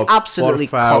caught it. He absolutely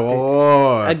caught it.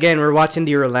 Oh. Again, we're watching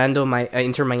the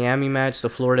Inter Miami match, the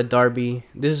Florida derby.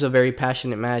 This is a very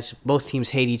passionate match. Both teams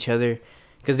hate each other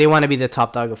because they want to be the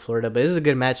top dog of Florida. But this is a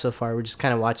good match so far. We're just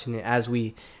kind of watching it as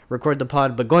we record the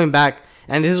pod. But going back,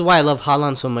 and this is why I love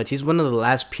Haaland so much. He's one of the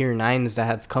last pure 9s that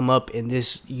have come up in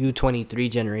this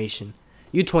U23 generation.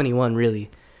 U21 really.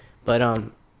 But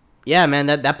yeah, man,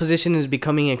 that position is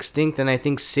becoming extinct, and I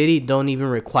think City don't even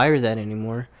require that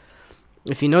anymore.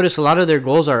 If you notice, a lot of their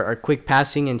goals are quick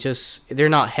passing, and just they're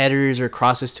not headers or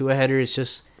crosses to a header. It's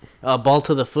just a ball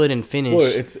to the foot and finish. Well,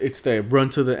 it's the run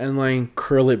to the end line,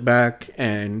 curl it back,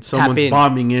 and someone's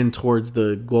bombing in towards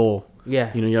the goal.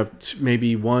 Yeah. You have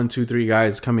maybe 1, 2, 3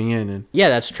 guys coming in, and yeah,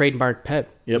 that's trademark Pep.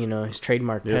 Yep. His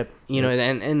trademark Pep.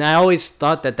 And I always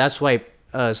thought that's why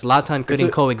Zlatan couldn't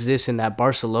coexist in that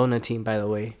Barcelona team, by the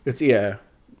way.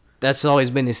 That's always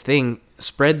been his thing.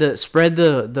 Spread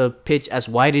the pitch as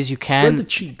wide as you can. Spread the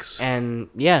cheeks. And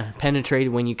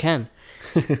penetrate when you can.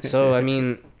 So I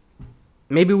mean,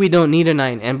 maybe we don't need a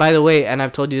 9. And by the way, and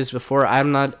I've told you this before,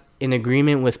 I'm not in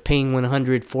agreement with paying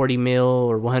 140 mil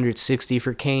or 160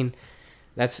 for Kane.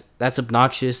 That's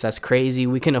obnoxious. That's crazy.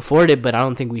 We can afford it, but I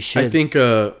don't think we should. I think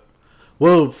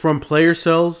from player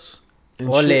sales. Man.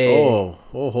 Goal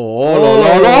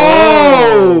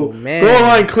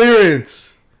line clearance.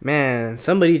 Man,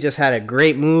 somebody just had a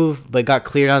great move, but got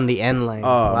cleared on the end line.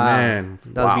 Oh, wow. Man.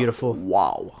 That was beautiful.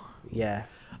 Wow. Yeah.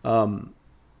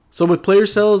 So with player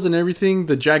sales and everything,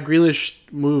 the Jack Grealish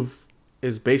move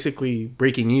is basically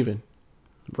breaking even.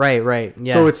 Right.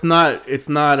 Yeah. So it's not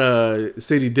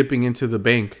City dipping into the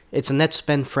bank. It's net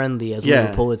spend friendly, as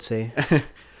Liverpool would say.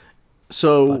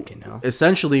 So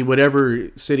essentially, whatever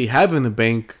City have in the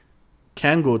bank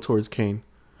can go towards Kane.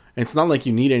 And it's not like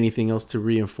you need anything else to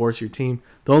reinforce your team.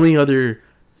 The only other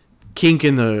kink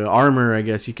in the armor, I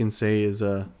guess you can say, is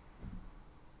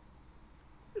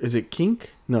it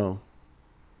kink? No.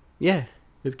 Yeah.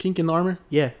 Is kink in the armor?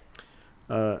 Yeah.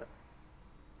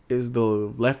 Is the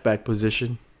left back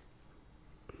position.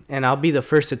 And I'll be the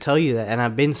first to tell you that. And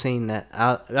I've been saying that.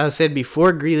 I said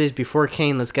before Grealish, before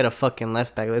Kane, let's get a fucking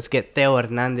left back. Let's get Theo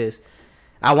Hernandez.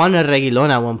 I wanted Reguilon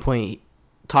at one point.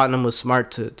 Tottenham was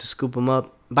smart to scoop him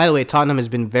up. By the way, Tottenham has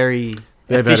been very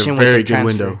efficient with their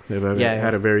transfer. They've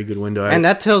had a very good window. And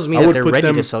that tells me that they're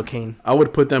ready to sell Kane. I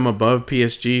would put them above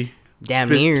PSG. Damn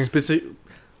near.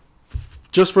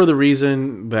 Just for the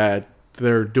reason that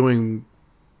they're doing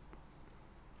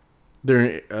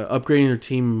they're upgrading their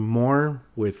team more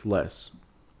with less.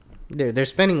 They're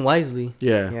spending wisely.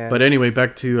 Yeah. But anyway,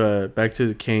 back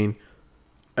to Kane.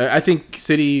 I think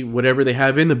City, whatever they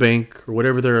have in the bank or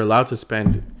whatever they're allowed to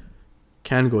spend,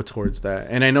 can go towards that.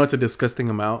 And I know it's a disgusting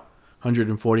amount,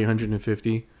 140,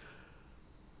 150.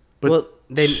 But well,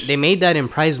 they made that in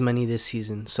prize money this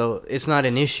season, so it's not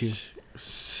an issue.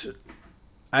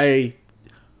 And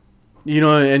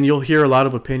you'll hear a lot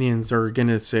of opinions are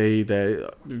gonna say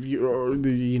that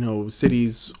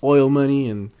City's oil money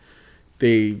and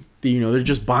they're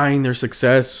just buying their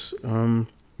success.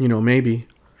 Maybe,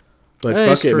 but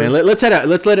fuck it, man. Let's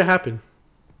let it happen.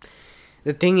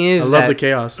 The thing is, I love the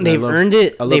chaos. They've earned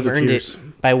it. They've earned it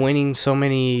by winning so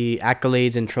many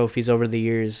accolades and trophies over the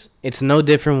years. It's no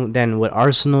different than what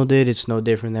Arsenal did. It's no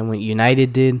different than what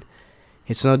United did.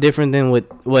 It's no different than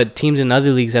what teams in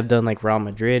other leagues have done, like Real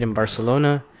Madrid and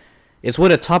Barcelona. It's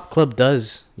what a top club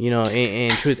does, in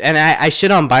truth. And I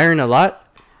shit on Bayern a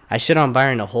lot. I shit on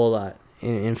Bayern a whole lot.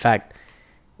 In fact,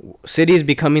 City is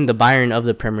becoming the Bayern of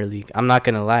the Premier League. I'm not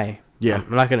going to lie. Yeah.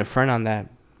 I'm not going to front on that.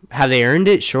 Have they earned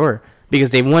it? Sure.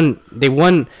 Because they won 3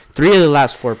 of the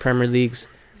last 4 Premier Leagues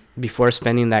before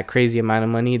spending that crazy amount of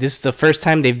money. This is the first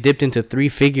time they've dipped into 3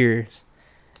 figures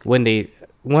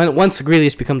once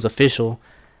Grealish becomes official.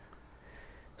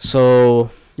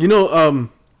 So,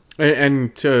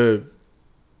 and to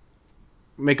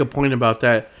make a point about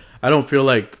that, I don't feel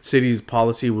like City's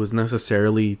policy was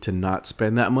necessarily to not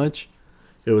spend that much.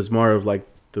 It was more of like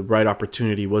the right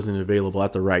opportunity wasn't available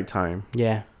at the right time.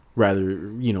 Yeah.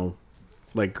 Rather,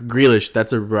 like Grealish,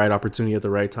 that's a right opportunity at the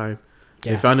right time.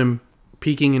 Yeah. They found him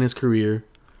peaking in his career.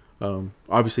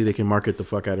 Obviously, they can market the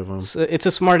fuck out of him. It's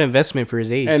a smart investment for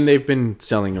his age. And they've been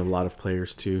selling a lot of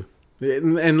players too.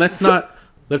 And let's not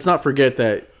forget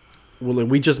that. Well,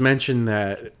 we just mentioned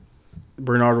that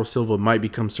Bernardo Silva might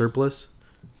become surplus.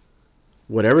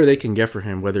 Whatever they can get for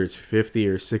him, whether it's 50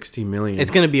 or 60 million,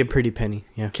 it's going to be a pretty penny.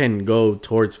 Yeah, can go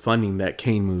towards funding that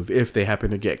Kane move if they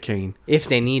happen to get Kane. If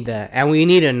they need that, and we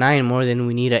need a 9 more than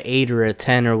we need a 8 or a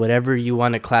 10 or whatever you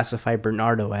want to classify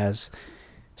Bernardo as.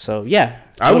 So yeah,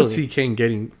 totally. I would see Kane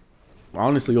getting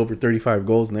honestly over 35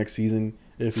 goals next season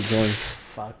if he joins.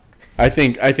 Fuck. I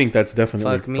think that's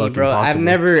definitely fuck me, bro. Possible.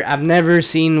 I've never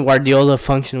seen Guardiola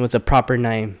function with a proper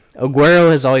 9.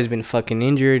 Aguero has always been fucking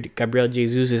injured. Gabriel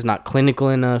Jesus is not clinical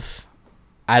enough.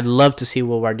 I'd love to see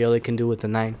what Guardiola can do with the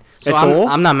 9. So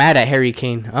I'm not mad at Harry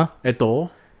Kane, huh? Eto'o?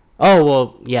 Oh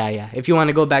well, yeah. If you want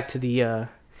to go back to the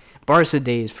Barca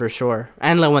days, for sure,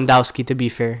 and Lewandowski, to be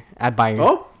fair, at Bayern.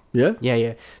 Oh yeah.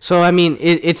 Yeah. So I mean,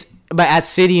 but at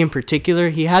City in particular,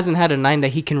 he hasn't had a 9 that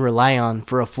he can rely on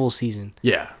for a full season.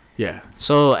 Yeah.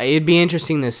 So it'd be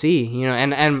interesting to see,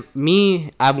 and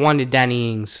me, I've wanted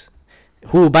Danny Ings,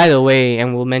 who, by the way,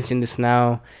 and we'll mention this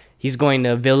now, he's going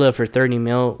to Villa for 30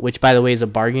 mil, which, by the way, is a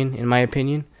bargain, in my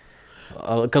opinion.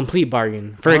 A complete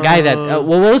bargain. For a guy that...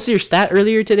 what was your stat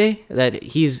earlier today? That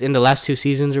he's in the last 2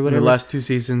 seasons or whatever? In the last 2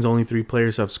 seasons, only 3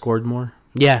 players have scored more.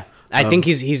 Yeah. I think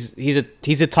he's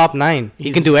a top 9.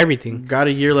 He can do everything. Got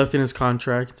a year left in his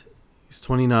contract. He's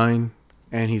 29,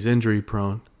 and he's injury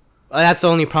prone. That's the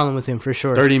only problem with him, for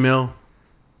sure. 30 mil.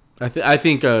 I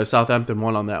think Southampton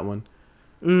won on that one.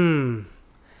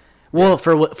 Well,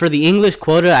 for the English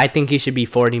quota, I think he should be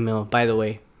 40 mil, by the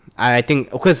way. I think,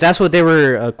 because that's what they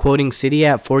were quoting City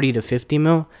at, 40 to 50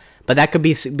 mil. But that could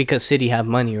be because City have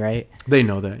money, right? They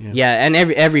know that, yeah. Yeah, and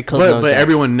every club knows that. But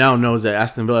everyone now knows that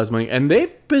Aston Villa has money. And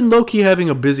they've been low-key having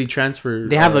a busy transfer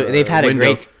They've had window.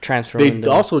 A great transfer window.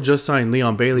 They also just signed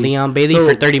Leon Bailey.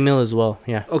 For 30 mil as well,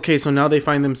 yeah. Okay, so now they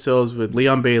find themselves with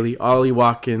Leon Bailey, Ollie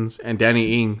Watkins, and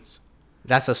Danny Ings.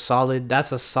 That's a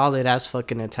solid-ass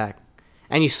fucking attack.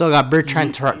 And you still got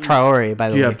Bertrand Traore, by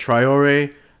the way. You have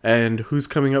Traore, and who's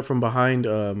coming up from behind?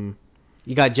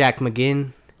 You got Jack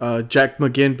McGinn.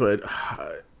 But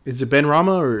is it Ben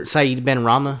Rama or Saeed Ben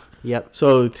Rama? Yep.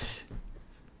 So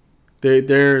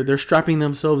they're strapping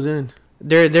themselves in.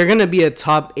 They're gonna be a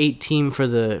top 8 team for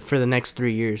the next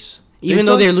 3 years, even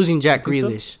though they're losing Jack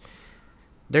Grealish. So?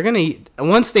 They're gonna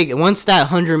once that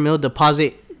 100 mil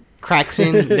deposit cracks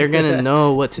in, they're gonna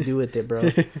know what to do with it,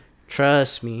 bro.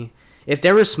 Trust me. If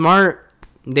they were smart,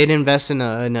 they'd invest in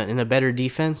a better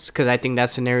defense, because I think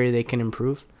that's an area they can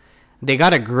improve. They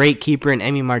got a great keeper in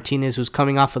Emi Martinez, who's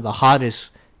coming off of the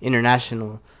hottest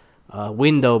international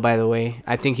window, by the way.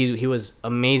 I think he was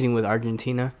amazing with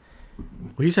Argentina.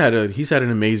 Well, he's had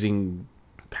an amazing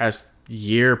past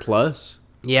year plus.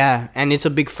 Yeah, and it's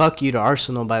a big fuck you to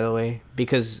Arsenal, by the way,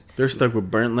 because they're stuck with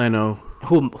Bernd Leno,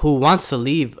 who wants to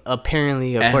leave,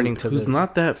 apparently, according to who's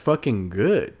not that fucking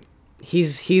good.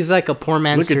 He's like a poor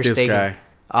man's Ter Stegen. Look at this guy.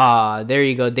 There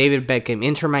you go. David Beckham,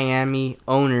 Inter Miami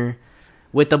owner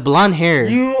with the blonde hair.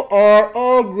 You are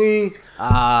ugly.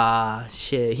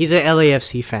 Shit. He's an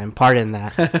LAFC fan. Pardon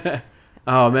that.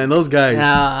 Oh, man, those guys.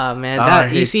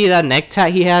 Man. You see that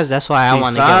necktie he has? That's why I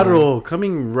want to get one.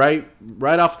 Coming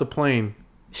right off the plane.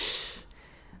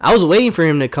 I was waiting for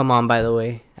him to come on, by the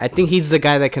way. I think he's the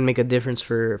guy that can make a difference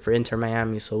for Inter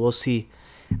Miami, so we'll see.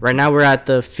 Right now we're at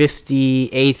the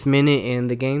 58th minute in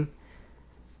the game.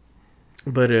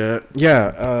 But,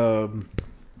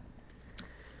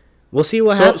 we'll see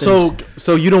what happens.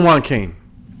 So you don't want Kane?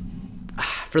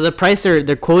 For the price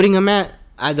they're quoting him at,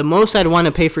 the most I'd want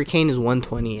to pay for Kane is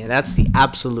 120, and that's the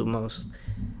absolute most.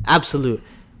 Absolute.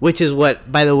 Which is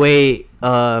what, by the way,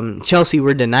 Chelsea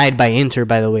were denied by Inter,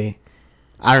 by the way.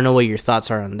 I don't know what your thoughts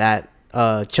are on that.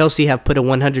 Chelsea have put a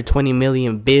 120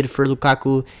 million bid for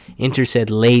Lukaku. Inter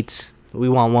said late. We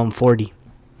want 140.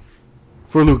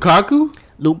 For Lukaku?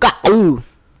 Lukaku.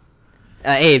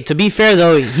 Hey, to be fair,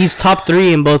 though, he's top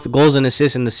 3 in both goals and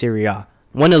assists in the Serie A.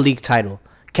 Won a league title.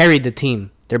 Carried the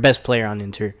team. Their best player on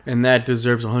Inter. And that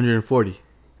deserves 140.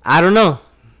 I don't know.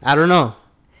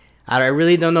 I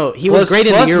really don't know. He was great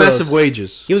in the Euros. Plus massive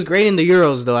wages. He was great in the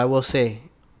Euros, though, I will say.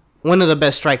 One of the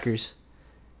best strikers.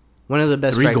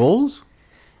 Three goals?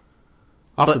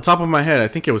 Off the top of my head, I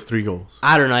think it was 3 goals.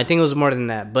 I don't know. I think it was more than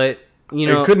that. But,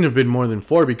 it couldn't have been more than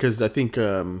 4 because I think...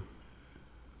 No.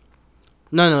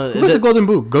 Who got the Golden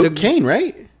Boot? Kane,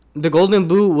 right? The Golden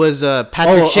Boot was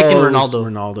Patrick Schick and Ronaldo.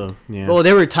 Ronaldo, yeah. Well,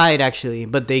 they were tied, actually.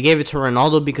 But they gave it to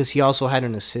Ronaldo because he also had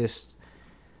an assist.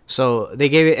 So they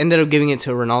ended up giving it to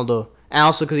Ronaldo. And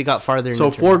also because he got farther.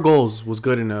 So 4 goals was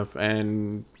good enough.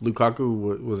 And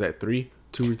Lukaku was at 3?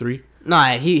 2 or 3? No,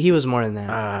 he was more than that.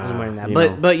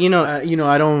 But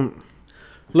I don't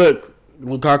look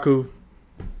Lukaku.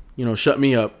 Shut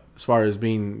me up as far as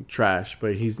being trash,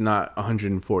 but he's not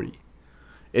 140.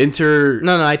 Inter.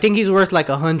 No, I think he's worth like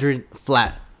 100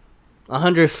 flat.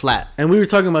 100 flat. And we were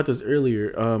talking about this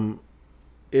earlier.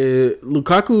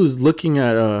 Lukaku is looking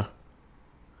at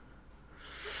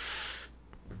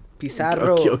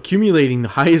Pizarro accumulating the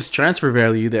highest transfer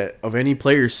value of any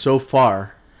player so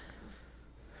far.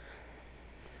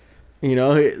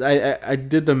 I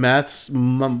did the maths,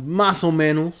 más o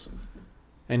menos,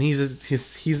 and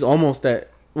he's almost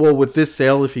at, well, with this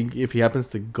sale, if he happens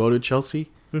to go to Chelsea,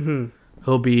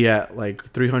 he'll be at like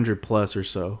 300 plus or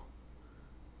so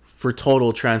for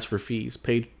total transfer fees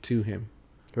paid to him,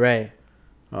 right?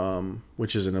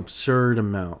 Which is an absurd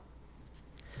amount.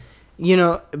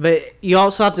 But you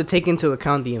also have to take into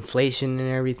account the inflation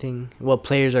and everything, what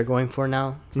players are going for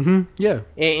now. Yeah.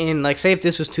 And like, say if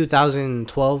this was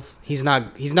 2012, he's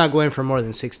not going for more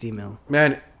than 60 mil.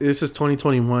 Man, this is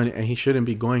 2021, and he shouldn't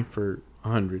be going for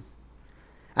 100.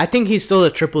 I think he's still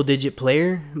a triple-digit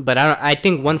player, but I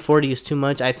think 140 is too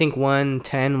much. I think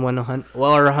 110, 100,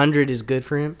 or 100 is good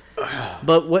for him.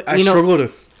 But I struggle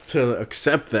to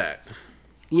accept that.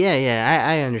 Yeah,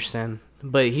 I understand,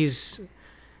 but he's.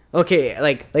 Okay,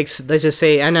 like let's just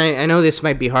say, and I know this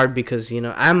might be hard because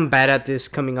I'm bad at this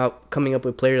coming up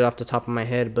with players off the top of my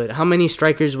head. But how many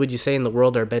strikers would you say in the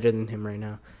world are better than him right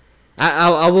now?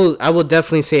 I will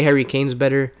definitely say Harry Kane's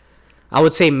better. I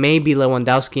would say maybe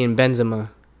Lewandowski and Benzema.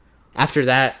 After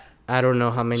that, I don't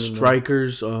know how many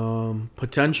strikers.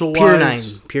 Potential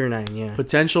wise, pure nine, yeah.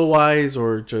 Potential wise,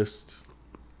 or just.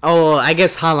 Oh, I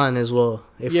guess Haaland as well.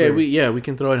 We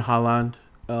can throw in Haaland.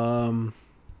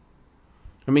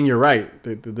 I mean, you're right.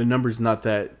 The number's not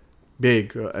that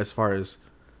big as far as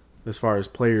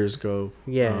players go.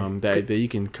 Yeah. That you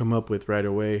can come up with right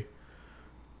away.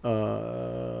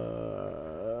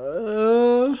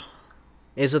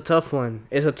 It's a tough one.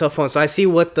 So I see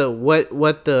what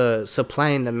the supply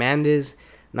and demand is.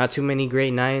 Not too many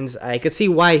great nines. I could see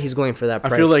why he's going for that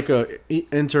price. I feel like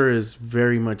Inter is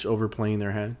very much overplaying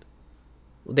their hand.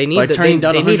 They need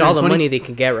all the money they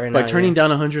can get right now. By turning down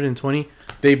 120,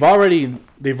 they've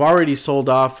already sold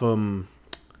off. Who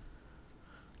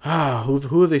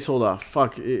have they sold off?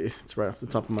 Fuck, it's right off the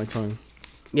top of my tongue.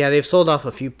 Yeah, they've sold off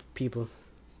a few people.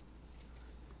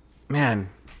 Man,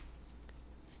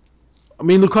 I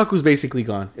mean, Lukaku's basically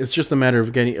gone. It's just a matter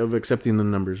of accepting the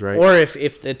numbers, right? Or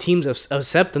if the teams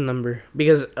accept the number,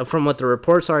 because from what the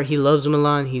reports are, he loves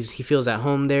Milan. He feels at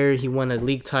home there. He won a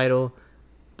league title.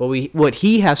 But what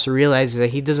he has to realize is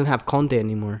that he doesn't have Conte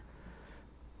anymore.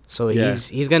 So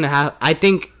he's going to have... I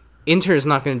think Inter is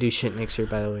not going to do shit next year,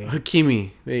 by the way.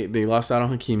 Hakimi. They lost out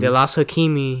on Hakimi. They lost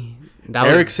Hakimi.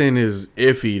 Eriksen is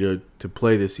iffy to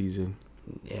play this season.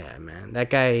 Yeah, man.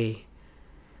 That guy...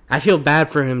 I feel bad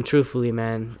for him, truthfully,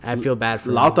 man. I feel bad for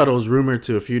him. Lautaro's rumored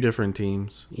to a few different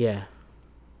teams. Yeah.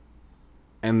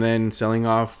 and then selling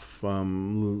off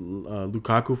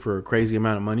Lukaku for a crazy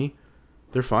amount of money,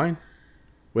 they're fine.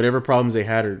 Whatever problems they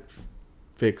had are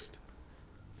fixed.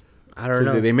 I don't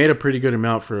know. They made a pretty good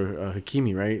amount for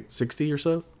Hakimi, right? 60 or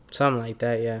so? Something like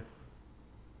that, yeah.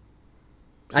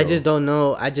 So, I just don't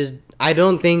know. I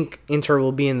don't think Inter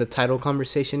will be in the title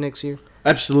conversation next year.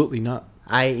 absolutely not.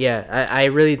 I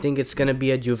really think it's gonna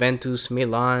be a Juventus,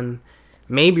 Milan,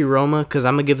 maybe Roma, because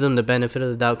I'm gonna give them the benefit of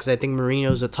the doubt because I think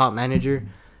Mourinho's a top manager.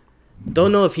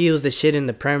 Don't know if he was the shit in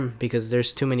the Prem because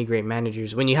there's too many great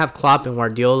managers. When you have Klopp and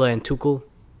Guardiola and Tuchel,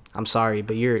 I'm sorry,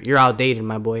 but you're outdated,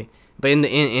 my boy. But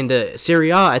in the Serie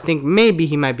A, I think maybe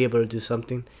he might be able to do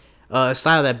something. A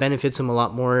style that benefits him a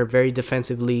lot more. Very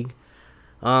defensive league.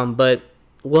 But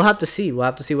we'll have to see. We'll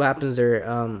have to see what happens there.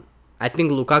 I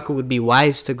think Lukaku would be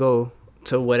wise to go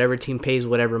to whatever team pays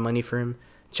whatever money for him.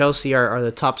 Chelsea are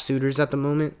the top suitors at the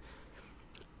moment.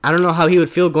 I don't know how he would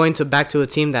feel going back to a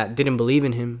team that didn't believe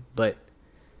in him, but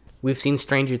we've seen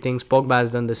stranger things. Pogba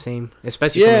has done the same,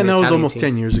 especially Yeah, from and that was Italian almost team.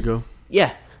 10 years ago.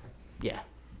 Yeah. Yeah,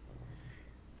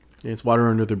 it's water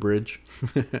under the bridge.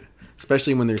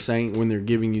 Especially when they're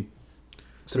giving you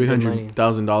Some good money.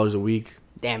 $300,000 a week.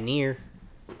 Damn near.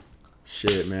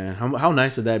 Shit, man. How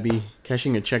nice would that be?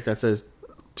 Cashing a check that says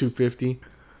 $250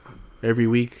 every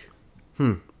week.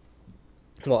 Well,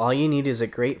 all you need is a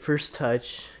great first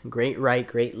touch, great right,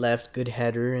 great left, good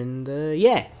header, and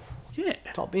yeah,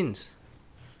 top ins.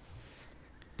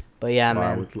 But yeah,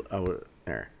 man. I would.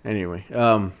 There. Anyway,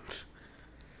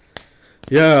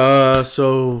 yeah.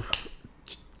 So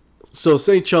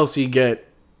say Chelsea get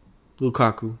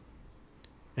Lukaku,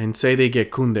 and say they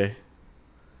get Koundé.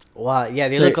 Wow, yeah,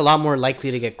 they look a lot more likely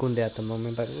to get Koundé at the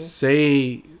moment. By the way,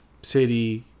 say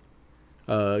City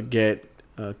get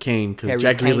Kane because Harry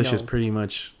Jack Kane, Grealish no. is pretty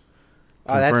much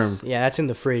oh, confirmed. that's in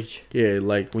the fridge. Yeah,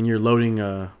 like when you're loading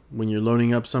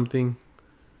up something,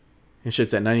 and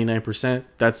shit's at 99%.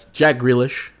 That's Jack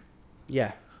Grealish.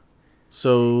 Yeah,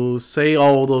 So say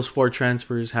all those 4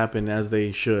 transfers happen as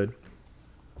they should.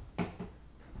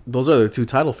 Those are the 2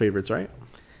 title favorites, right?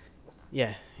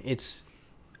 yeah.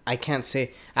 I can't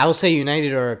say. I will say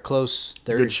United are a close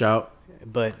third, Good shout.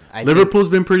 but Liverpool's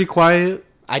been pretty quiet.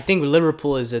 I think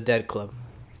Liverpool is a dead club.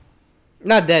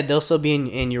 Not dead. They'll still be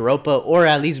in Europa or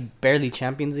at least barely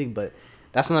Champions League, but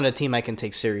that's not a team I can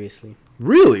take seriously.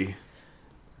 Really?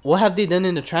 What have they done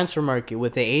in the transfer market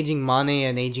with the aging Mane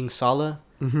and aging Salah?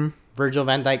 Mm-hmm. Virgil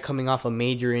van Dijk coming off a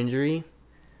major injury.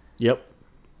 Yep.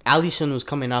 Alisson was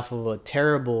coming off of a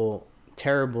terrible,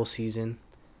 terrible season.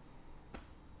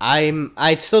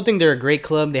 I still think they're a great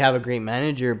club. They have a great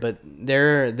manager, but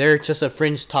they're just a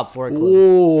fringe top 4 club.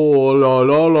 Oh, la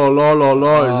la la la la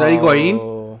la. Is that Higuain?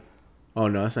 Oh, Oh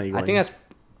no, that's not Higuain. I think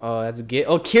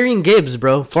that's Kieran Gibbs,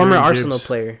 bro, former Kieran Arsenal Gibbs.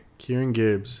 player. Kieran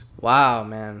Gibbs. Wow,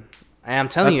 man. I'm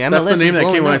telling you, MLS That's the name is that came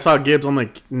blowing when I up. saw Gibbs. I'm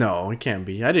like, no, it can't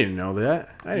be. I didn't know that.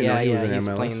 I didn't know he was in he's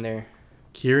MLS. playing there.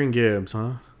 Kieran Gibbs,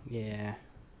 huh? Yeah,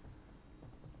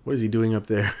 What is he doing up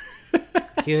there?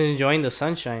 he's enjoying the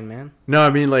sunshine, man. No, I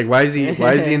mean, like, why is he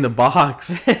in the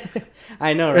box?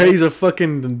 I know, Right? right? He's a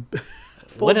fucking.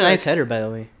 What a nice header, by the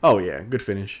way. Oh yeah, good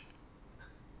finish.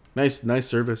 Nice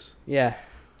service. Yeah,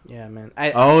 man.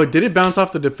 Oh, did it bounce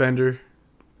off the defender?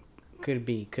 Could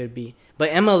be.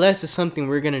 But MLS is something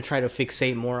we're gonna try to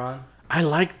fixate more on. I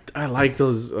like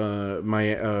those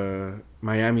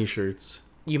Miami shirts.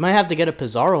 You might have to get a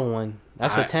Pizarro one.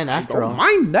 That's a 10 after all.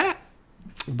 Mind that.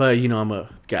 But I'm a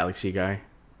Galaxy guy.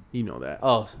 You know that.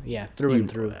 Oh yeah, through You and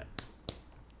know through. that.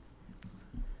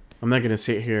 I'm not gonna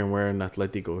sit here and wear an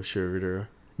Atletico shirt or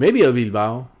maybe a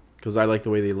Bilbao because I like the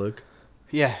way they look.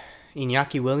 Yeah,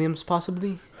 Iñaki Williams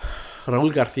possibly.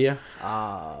 Raúl García,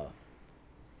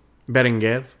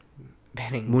 Berenguer,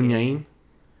 Betting. Muniain.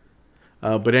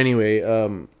 But anyway,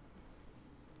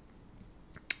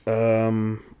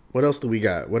 what else do we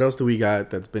got? What else do we got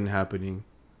that's been happening?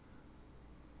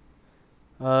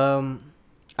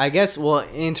 I guess. Well,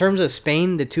 in terms of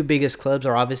Spain, the 2 biggest clubs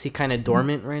are obviously kind of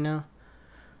dormant right now.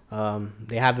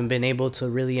 They haven't been able to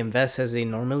really invest as they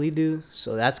normally do,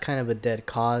 so that's kind of a dead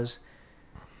cause.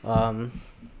 I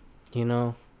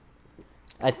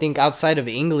think outside of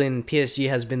England, PSG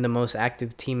has been the most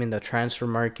active team in the transfer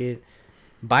market.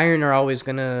 Bayern are always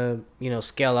gonna,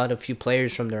 scale out a few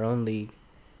players from their own league.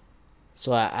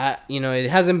 So it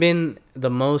hasn't been the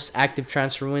most active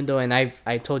transfer window, and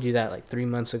I told you that like 3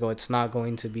 months ago. It's not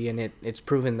going to be, and it's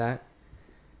proven that.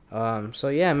 So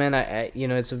yeah, man,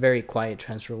 it's a very quiet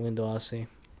transfer window, I'll say.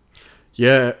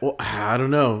 Yeah, well, I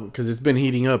don't know because it's been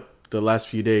heating up the last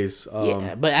few days.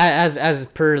 Yeah, but as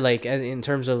per like in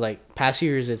terms of like past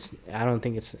years, I don't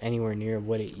think it's anywhere near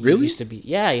what it Really? used to be.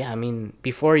 Yeah. I mean,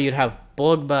 before you'd have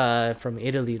Pogba from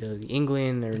Italy to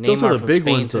England or Those Neymar are the from big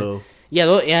Spain ones, to, though. yeah,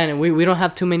 and we don't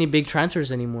have too many big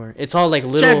transfers anymore. It's all like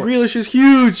little. Jack Grealish is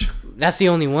huge, That's the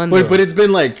only one. but Though.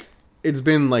 it's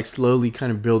been like slowly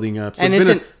kind of building up. So And it's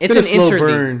an slow interleague.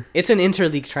 burn. It's an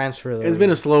interleague transfer though. It's been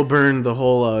a slow burn, the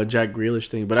whole Jack Grealish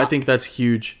thing, but I think that's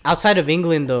huge. Outside of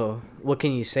England though, what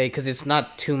can you say? Because it's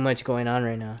not too much going on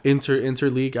right now.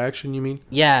 Interleague action, you mean?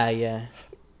 Yeah.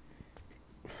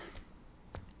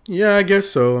 Yeah, I guess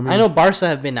so. I know Barca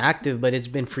have been active, but it's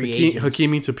been free agents.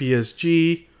 Hakimi to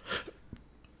PSG.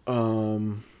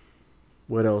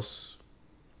 What else?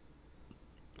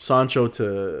 Sancho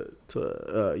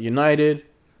to United.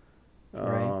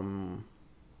 Right.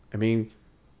 I mean,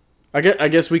 I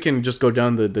guess we can just go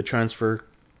down the transfer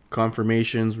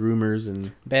confirmations, rumors,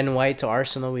 and Ben White to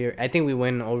Arsenal. I think we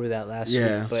went over that last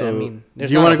week. But so I mean, do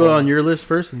you want to go on your list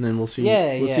first, and then we'll see?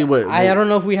 We'll see what I don't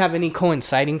know if we have any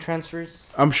coinciding transfers.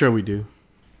 I'm sure we do.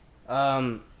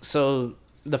 So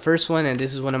the first one, and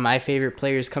this is one of my favorite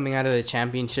players coming out of the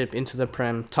championship into the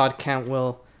Prem, Todd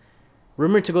Cantwell.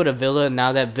 Rumored to go to Villa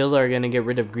now that Villa are going to get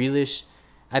rid of Grealish.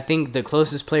 I think the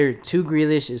closest player to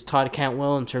Grealish is Todd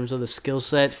Cantwell in terms of the skill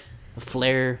set, the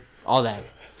flair, all that.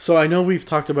 So I know we've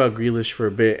talked about Grealish for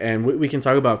a bit, and we can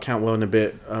talk about Cantwell in a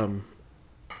bit.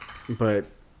 But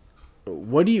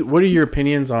what are your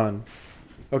opinions on?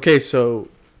 Okay, so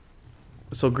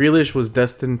Grealish was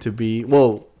destined to be,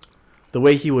 well, the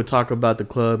way he would talk about the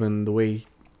club and the way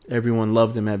everyone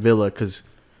loved him at Villa, because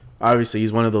obviously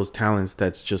he's one of those talents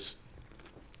that's just,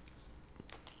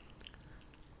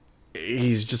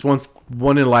 he's just once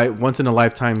in a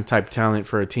lifetime type talent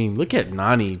for a team. Look at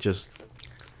Nani just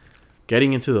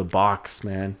getting into the box,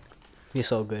 man. He's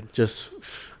so good. Just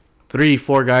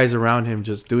 3-4 guys around him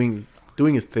just doing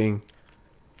his thing.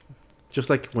 Just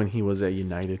like when he was at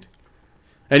United.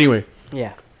 Anyway.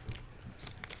 Yeah.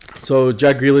 So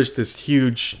Jack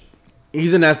Grealish,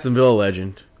 he's an Aston Villa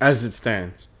legend as it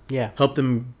stands. Yeah. Helped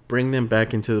them bring them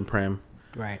back into the Prem.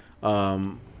 Right.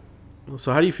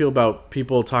 So how do you feel about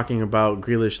people talking about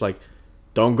Grealish like,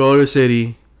 don't go to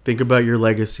City, think about your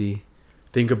legacy,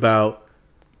 think about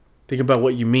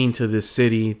what you mean to this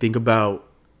city, think about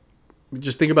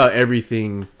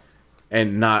everything,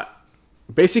 and not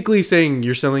basically saying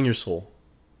you're selling your soul.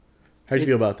 How do you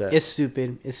feel about that? It's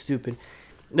stupid.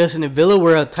 Listen, if Villa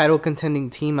were a title contending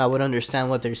team, I would understand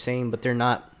what they're saying, but they're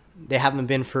not. They haven't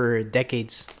been for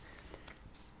decades.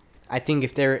 I think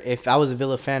if I was a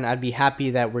Villa fan, I'd be happy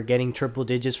that we're getting triple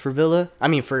digits for Villa. I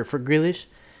mean for Grealish,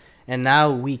 and now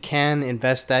we can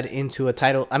invest that into a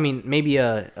title. I mean maybe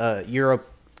a Europe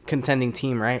contending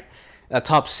team, right? A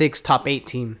top 6, top 8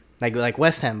 team, like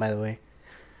West Ham, by the way.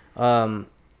 I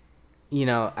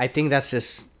think that's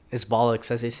just it's bollocks,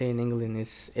 as they say in England.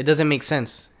 It doesn't make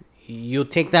sense. You'll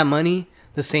take that money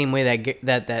the same way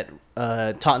that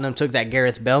Tottenham took that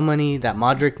Gareth Bale money, that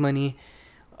Modric money.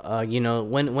 When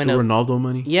the Ronaldo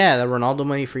money. Yeah, the Ronaldo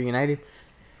money for United.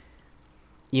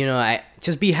 I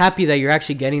just be happy that you're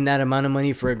actually getting that amount of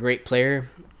money for a great player.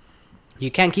 You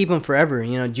can't keep him forever.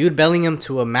 Jude Bellingham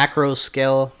to a macro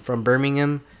scale from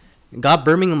Birmingham got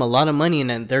Birmingham a lot of money,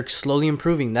 and they're slowly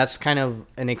improving. That's kind of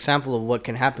an example of what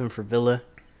can happen for Villa.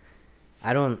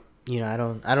 I don't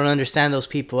understand those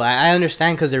people. I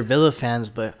understand because they're Villa fans,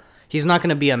 but he's not going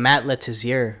to be a Matt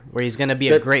Letizia where he's going to be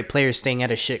a great player staying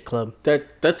at a shit club.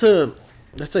 That's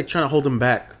like trying to hold him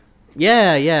back.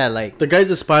 Yeah, like the guy's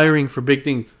aspiring for big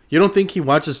things. You don't think he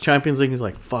watches Champions League and he's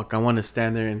like, fuck, I want to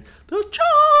stand there and the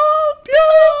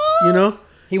champion.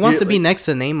 He wants to be next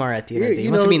to Neymar at the end of the day. He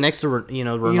wants to be next to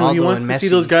Ronaldo he wants and to Messi. see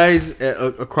those guys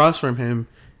across from him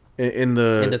in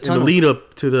the lead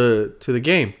up to the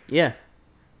game. Yeah.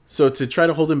 So to try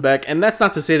to hold him back, and that's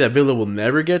not to say that Villa will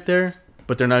never get there,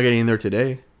 but they're not getting there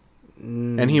today.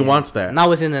 And he wants that. Not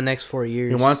within the next 4 years.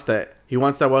 He wants that. He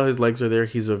wants that while his legs are there.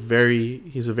 He's a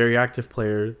very active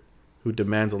player who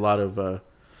demands a lot of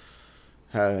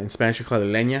in Spanish we call it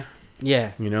leña.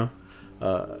 Yeah.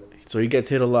 So he gets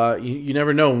hit a lot. You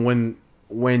never know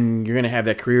when you're gonna have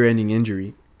that career-ending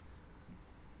injury.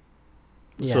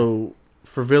 Yeah. So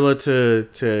for Villa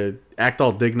to act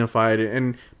all dignified,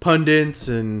 and pundits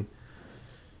and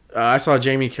I saw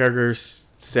Jamie Carragher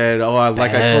said, I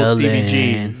told Stevie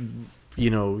G,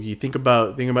 you think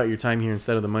about your time here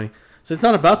instead of the money. So it's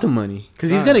not about the money because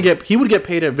he would get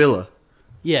paid at Villa.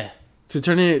 Yeah. To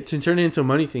turn it into a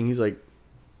money thing, he's like.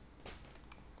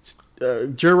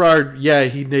 Gerrard,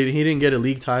 he didn't get a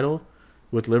league title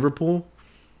with Liverpool,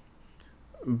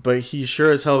 but he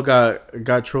sure as hell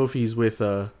got trophies with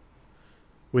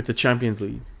with the Champions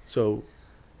League. So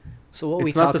what we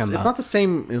it's not talking the, about? it's not the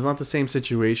same. It's not the same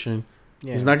situation.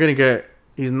 Yeah. He's not gonna get.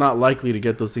 He's not likely to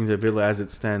get those things at Villa as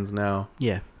it stands now.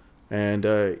 Yeah. And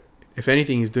if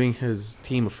anything, he's doing his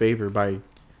team a favor by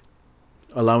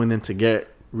allowing them to get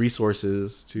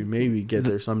resources to maybe get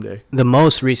there someday. The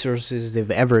most resources they've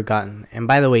ever gotten. And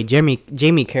by the way, Jamie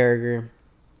Carragher,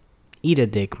 eat a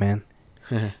dick, man.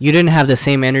 You didn't have the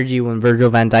same energy when Virgil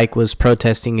van Dijk was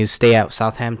protesting his stay at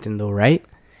Southampton, though, right?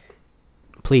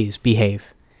 Please behave.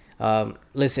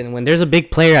 Listen, when there's a big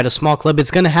player at a small club,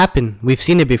 it's gonna happen. We've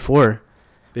seen it before.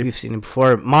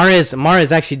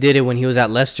 Mahrez actually did it when he was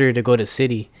at Leicester to go to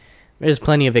City. There's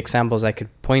plenty of examples I could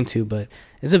point to, but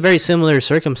it's a very similar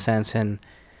circumstance. And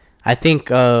I think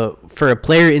for a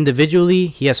player individually,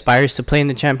 he aspires to play in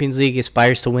the Champions League,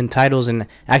 aspires to win titles, and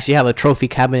actually have a trophy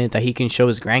cabinet that he can show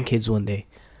his grandkids one day.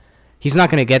 He's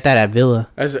not going to get that at Villa.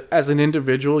 As an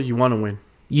individual, you want to win.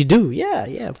 You do, yeah,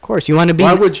 of course. You want to be.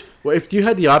 If you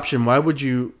had the option, why would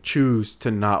you choose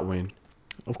to not win?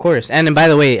 Of course. And by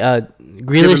the way,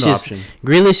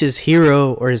 Grealish's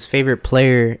hero or his favorite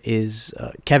player is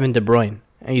Kevin De Bruyne.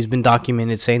 And he's been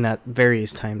documented saying that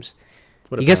various times.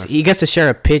 He gets to share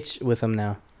a pitch with him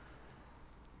now.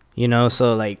 You know,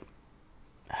 so like,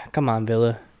 come on,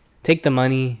 Villa. Take the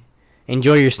money.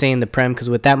 Enjoy your stay in the Prem, because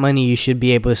with that money, you should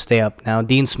be able to stay up. Now,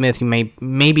 Dean Smith, you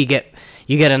maybe get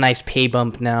a nice pay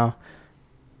bump now.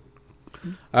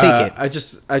 Take it. I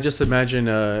just imagine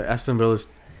Aston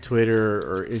Villa's Twitter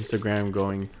or Instagram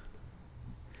going,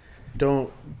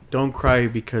 don't cry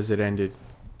because it ended.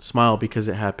 Smile because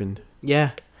it happened.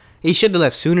 Yeah. He should have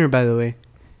left sooner, by the way.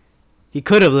 He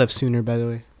could have left sooner, by the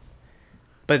way.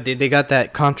 But they got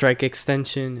that contract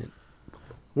extension.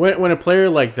 When a player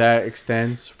like that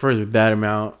extends for that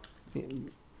amount,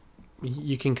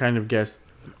 you can kind of guess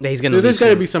that he's gonna. There's got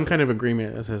to be some kind of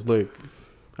agreement that says, "Look,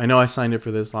 I know I signed it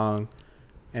for this long,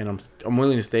 and I'm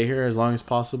willing to stay here as long as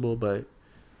possible, but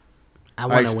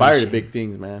I aspire to big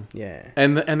things, man." Yeah.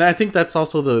 And I think that's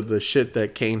also the shit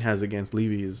that Kane has against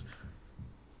Levy is.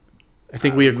 I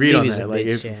think we agreed Levy's on that. Like,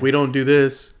 if we don't do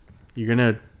this, you're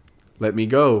gonna let me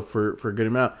go for a good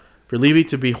amount. For Levy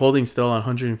to be holding still on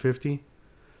 150,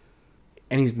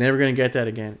 and he's never gonna get that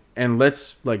again. And I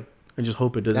just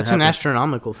hope it doesn't. That's happen. An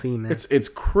astronomical fee, man. It's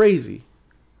crazy.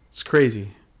 It's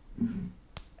crazy.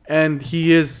 And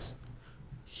he is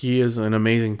an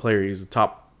amazing player. He's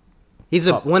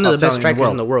one of the best strikers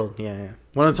in the world. Yeah.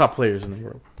 One of the top players in the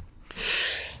world.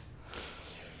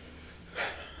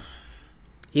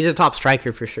 He's a top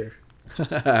striker for sure.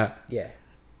 Yeah.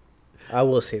 I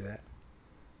will say that.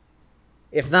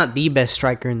 If not the best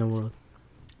striker in the world.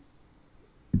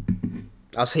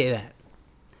 I'll say that.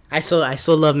 I still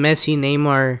love Messi,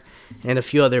 Neymar, and a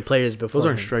few other players before. Those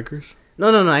aren't strikers.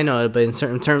 No, I know, but in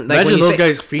certain terms, like imagine those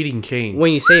guys feeding Kane.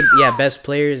 When you say best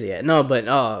players,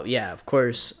 of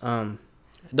course. The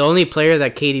only player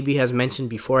that KDB has mentioned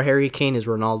before Harry Kane is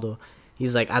Ronaldo.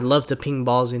 He's like, I'd love to ping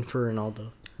balls in for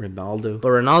Ronaldo. But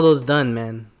Ronaldo's done,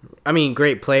 man. I mean,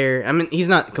 great player. I mean, he's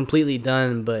not completely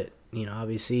done, but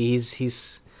obviously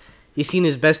he's seen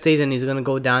his best days, and he's gonna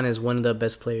go down as one of the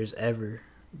best players ever.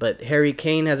 But Harry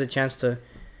Kane has a chance to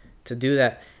do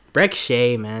that. Breck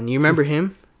Shea, man, you remember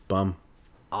him? Bum.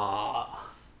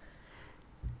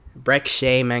 Breck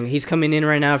Shea, man, he's coming in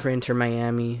right now for Inter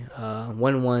Miami. 1-1,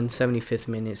 75th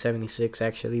minute, 76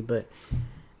 actually, but.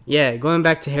 Yeah, going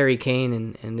back to Harry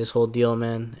Kane and this whole deal,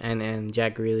 man, and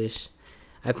Jack Grealish.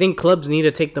 I think clubs need to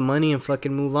take the money and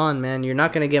fucking move on, man. You're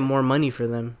not going to get more money for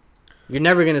them. You're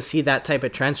never going to see that type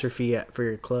of transfer fee for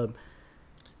your club.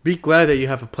 Be glad that you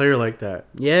have a player like that.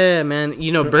 Yeah, man.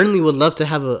 Burnley would love to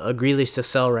have a Grealish to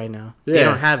sell right now. Yeah. They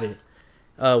don't have it.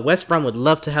 West Brom would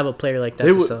love to have a player like that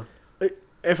to sell.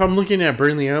 If I'm looking at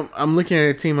Burnley, I'm looking at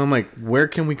a team. I'm like, where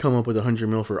can we come up with 100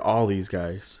 mil for all these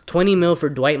guys? 20 mil for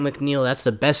Dwight McNeil. That's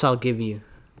the best I'll give you.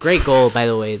 Great goal, by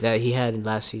the way, that he had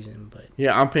last season. But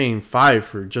yeah, I'm paying 5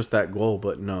 for just that goal,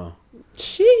 but no.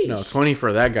 Sheesh. No, 20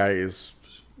 for that guy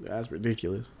that's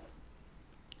ridiculous.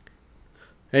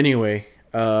 Anyway,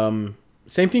 same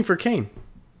thing for Kane.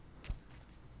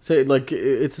 So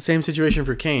it's the same situation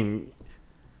for Kane.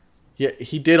 Yeah,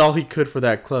 he did all he could for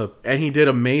that club, and he did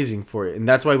amazing for it, and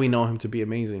that's why we know him to be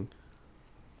amazing.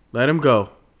 Let him go.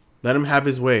 Let him have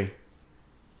his way.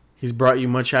 He's brought you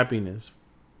much happiness.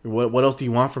 What else do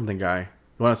you want from the guy?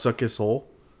 You want to suck his soul?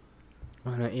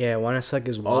 Want to suck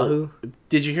his wahoo?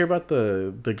 Did you hear about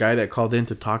the guy that called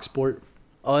into TalkSport?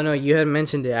 Oh, no, you had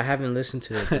mentioned it. I haven't listened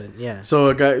to it, but yeah.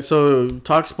 So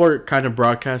TalkSport kind of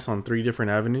broadcasts on 3 different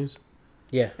avenues.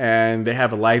 Yeah. And they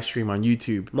have a live stream on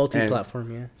YouTube.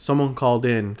 Multi-platform, yeah. Someone called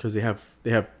in because they have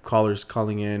callers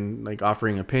calling in, like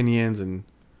offering opinions and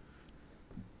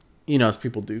as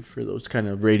people do for those kind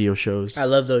of radio shows. I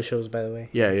love those shows, by the way.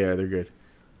 Yeah, they're good.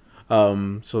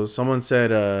 So someone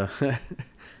said,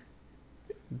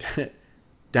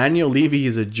 Daniel Levy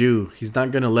is a Jew. He's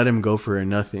not gonna let him go for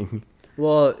nothing.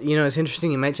 Well, it's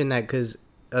interesting you mentioned that because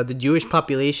the Jewish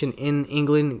population in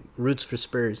England roots for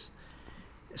Spurs.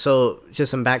 So,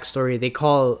 just some backstory. They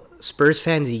call Spurs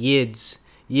fans Yids.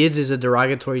 Yids is a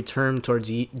derogatory term towards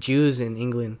Jews in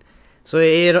England. So,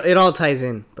 it all ties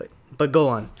in. But go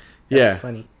on. That's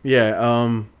funny.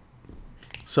 Yeah.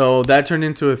 So, that turned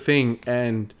into a thing.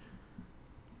 And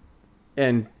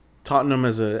Tottenham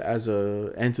as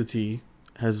a entity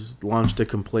has launched a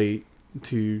complaint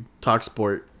to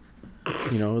TalkSport.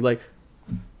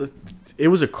 It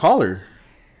was a caller.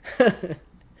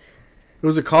 It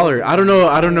was a caller. I don't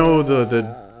know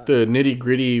the nitty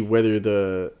gritty whether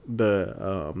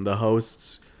the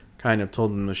hosts kind of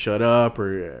told them to shut up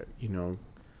or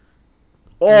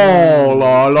Oh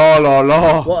la la la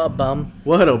la! What a bum!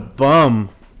 What a bum!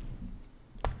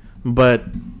 But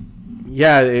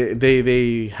yeah,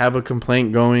 they have a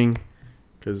complaint going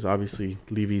because obviously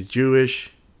Levy's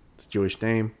Jewish. It's a Jewish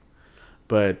name,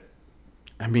 but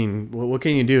I mean, what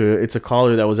can you do? It's a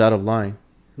caller that was out of line.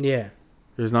 Yeah.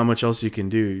 There's not much else you can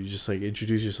do. You just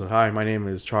introduce yourself. Hi, my name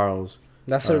is Charles.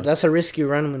 That's a risk you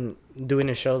run when doing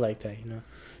a show like that,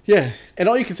 Yeah, and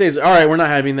all you can say is, "All right, we're not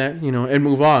having that," and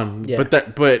move on. Yeah.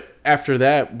 But after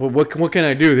that, what can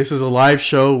I do? This is a live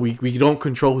show. We don't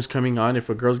control who's coming on. If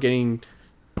a girl's getting,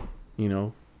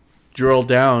 drilled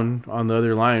down on the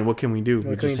other line, what can we do?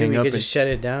 We just hang up. We just shut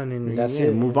it down and that's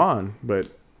it. Move on. But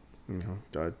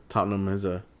Tottenham is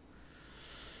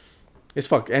it's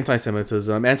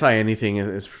anti-Semitism, anti-anything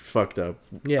is fucked up.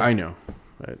 Yeah, I know,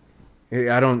 but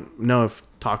I don't know if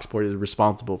TalkSport is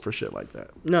responsible for shit like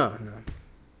that. No.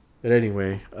 But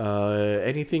anyway,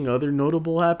 anything other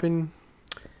notable happen?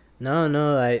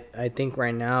 No. I think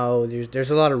right now there's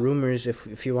a lot of rumors.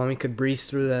 If you want, we could breeze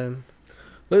through them.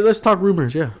 Let's talk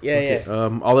rumors. Yeah. Yeah, okay.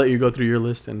 Yeah. I'll let you go through your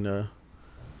list and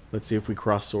let's see if we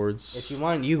cross swords. If you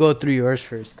want, you go through yours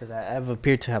first because I've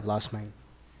appeared to have lost mine.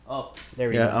 Oh, there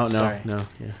we go. Oh, no, sorry. No,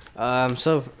 yeah.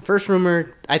 So first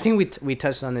rumor, I think we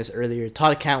touched on this earlier.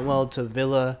 Todd Cantwell to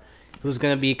Villa, who's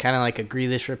gonna be kind of like a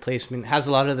Grealish replacement. Has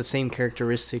a lot of the same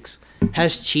characteristics.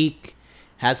 Has cheek,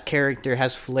 has character,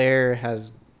 has flair,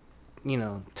 has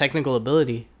technical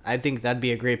ability. I think that'd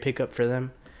be a great pickup for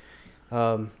them.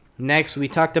 Next, we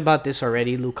talked about this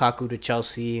already. Lukaku to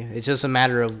Chelsea. It's just a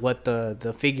matter of what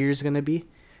the figure is gonna be,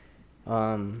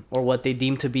 or what they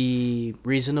deem to be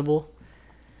reasonable.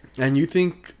 And you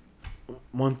think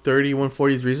 130,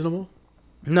 140 is reasonable?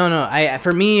 No.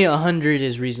 For me, 100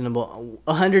 is reasonable.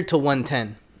 100 to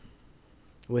 110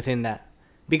 within that.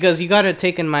 Because you got to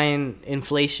take in mind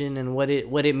inflation and what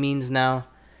it means now.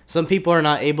 Some people are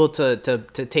not able to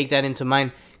take that into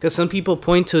mind. Because some people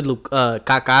point to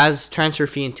Kaká's transfer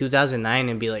fee in 2009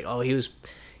 and be like, oh, he was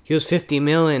 50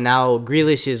 mil and now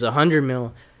Grealish is 100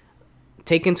 mil.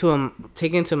 Take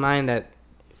into mind that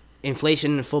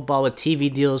inflation in football with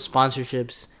TV deals,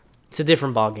 sponsorships, it's a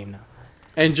different ballgame now.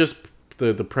 And just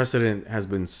the precedent has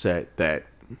been set that...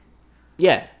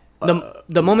 Yeah.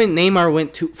 The moment Neymar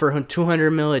went for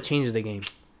 200 mil, it changed the game.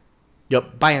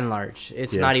 Yep. By and large.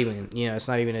 It's not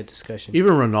even a discussion.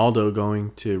 Even Ronaldo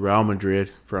going to Real Madrid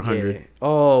for 100. Yeah.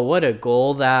 Oh, what a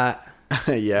goal that...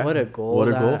 Yeah. What a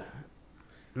goal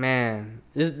Man.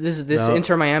 This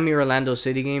Inter Miami Orlando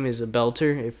City game is a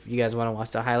belter if you guys want to watch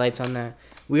the highlights on that.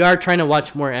 We are trying to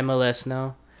watch more MLS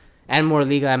now, and more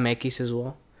Liga MX as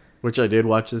well. Which I did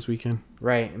watch this weekend.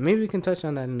 Right. Maybe we can touch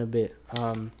on that in a bit.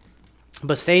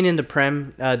 But staying in the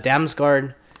Prem,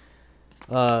 Damsgaard,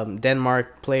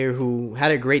 Denmark player who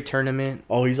had a great tournament.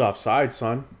 Oh, he's offside,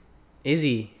 son. Is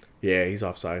he? Yeah, he's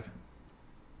offside.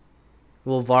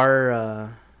 Will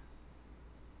VAR...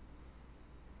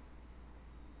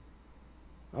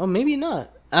 Oh, maybe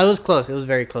not. I was close. It was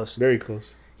very close. Very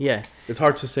close. Yeah. It's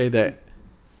hard to say that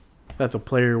the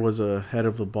player was ahead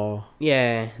of the ball.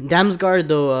 Yeah. Damsgaard,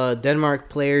 though, Denmark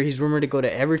player, he's rumored to go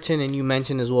to Everton, and you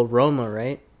mentioned as well Roma,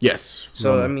 right? Yes.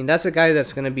 So, Roma. I mean, that's a guy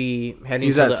that's going to be heading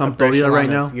he's to at the Sampdoria right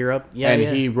now. Europe. Yeah,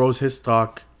 and he rose his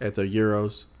stock at the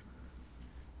Euros.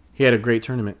 He had a great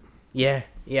tournament. Yeah,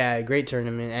 great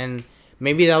tournament. And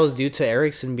maybe that was due to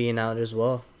Eriksen being out as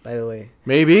well, by the way.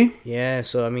 Maybe. Yeah,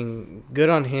 so, I mean, good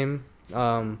on him.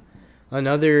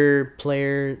 Another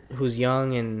player who's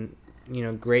young and,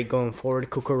 great going forward,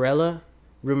 Cucurella,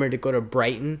 rumored to go to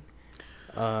Brighton.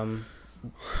 I'm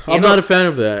not a fan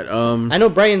of that. I know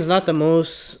Brighton's not the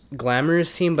most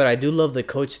glamorous team, but I do love the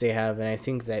coach they have, and I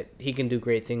think that he can do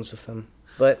great things with them.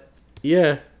 But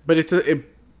yeah, but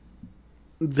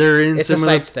they're in It's a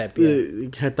similar. sidestep, yeah.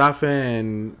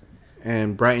 Getafe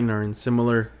and Brighton are in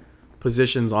similar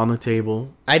positions on the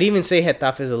table. I'd even say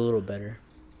Getafe is a little better.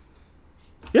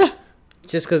 Yeah.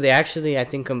 Just because they actually, I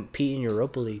think, compete in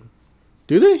Europa League.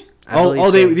 Do they? I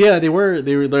believe so. They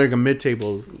were like a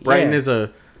mid-table. Brighton Yeah. is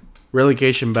a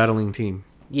relegation battling team.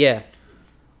 Yeah.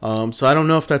 So I don't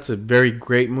know if that's a very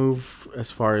great move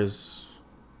as far as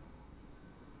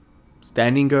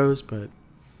standing goes, but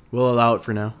we'll allow it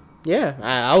for now. Yeah,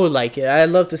 I would like it. I'd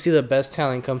love to see the best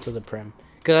talent come to the Prem.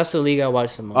 Because that's the league I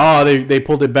watch the most. Oh, they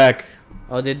pulled it back.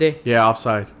 Oh, did they? Yeah,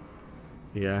 offside.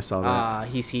 Yeah, I saw that.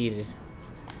 He's heated.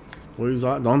 Well, he was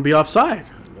don't be offside.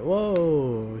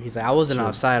 Whoa. He's like, I wasn't Sure.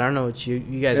 outside. I don't know what you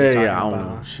guys are talking Yeah, I don't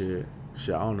about. know. Shit,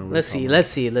 I don't know. what Let's you're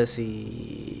see. talking Let's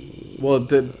see. about. Well,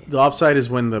 the offside is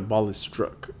when the ball is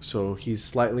struck, so he's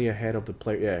slightly ahead of the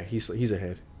player. Yeah, he's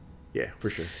ahead. Yeah, for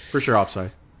sure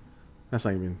offside. That's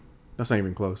not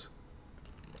even close.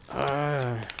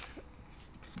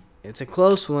 It's a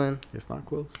close one. It's not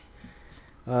close.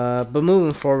 But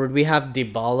moving forward, we have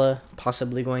Dybala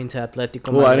possibly going to Atletico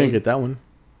Madrid. Well, I didn't get that one.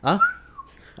 Huh?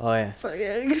 Oh, yeah.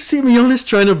 Simeone's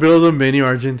trying to build a mini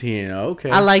Argentina. Okay.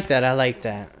 I like that.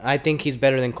 I think he's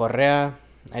better than Correa.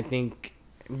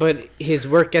 But his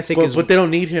work ethic is... But they don't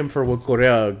need him for what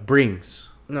Correa brings.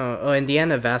 No,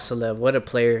 Indiana Vassilev, what a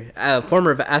player.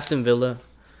 Former of Aston Villa.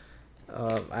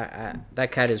 That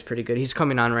cat is pretty good. He's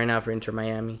coming on right now for Inter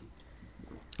Miami.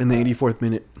 In the 84th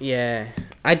minute. Yeah.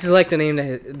 I just like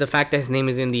the fact that his name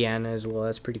is Indiana as well.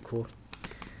 That's pretty cool.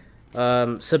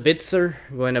 Sabitzer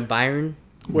going to Bayern.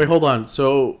 Wait, hold on.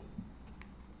 So,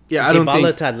 yeah, I don't Dybala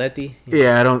think. to Atleti.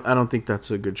 Yeah, I don't think that's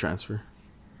a good transfer.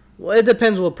 Well, it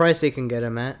depends what price they can get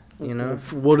him at. You know.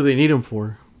 What do they need him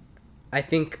for? I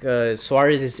think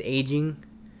Suarez is aging.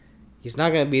 He's not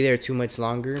gonna be there too much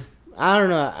longer. I don't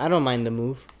know. I don't mind the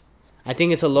move. I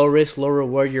think it's a low risk, low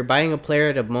reward. You're buying a player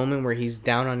at a moment where he's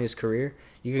down on his career.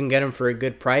 You can get him for a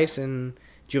good price, and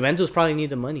Juventus probably need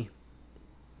the money.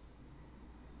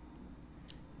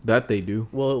 That they do.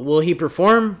 Will he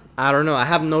perform? I don't know. I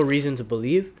have no reason to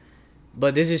believe,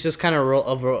 but this is just kind of a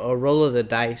roll of the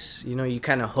dice. You know, you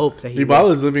kind of hope that he.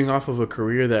 Dybala is living off of a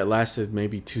career that lasted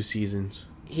maybe 2 seasons.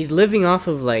 He's living off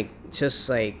of just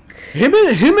him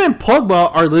and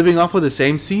Pogba are living off of the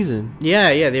same season.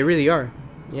 Yeah, they really are.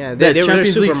 Yeah, That they were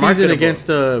Champions super League season marketable. against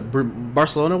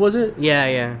Barcelona, was it?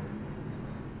 Yeah.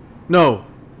 No.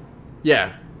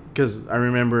 Yeah, because I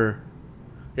remember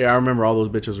all those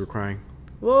bitches were crying.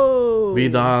 Whoa.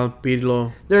 Vidal,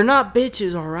 Pirlo, They're not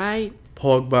bitches, all right?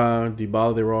 Pogba,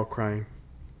 Dybala, they were all crying.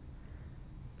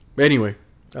 But anyway,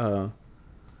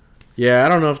 yeah, I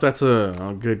don't know if that's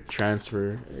a good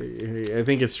transfer. I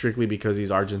think it's strictly because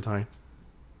he's Argentine.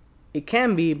 It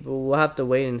can be, but we'll have to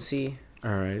wait and see.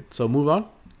 All right, so move on.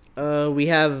 We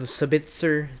have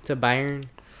Sabitzer to Bayern.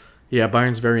 Yeah,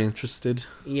 Bayern's very interested.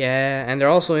 Yeah, and they're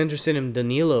also interested in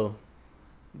Danilo.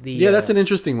 That's an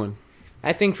interesting one.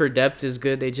 I think for depth is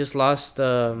good. They just lost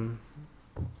Alaba.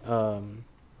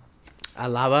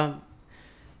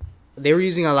 They were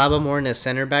using Alaba more in a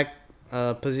center back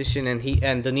position,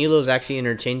 and Danilo is actually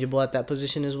interchangeable at that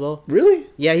position as well. Really?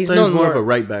 Yeah, he's more more of a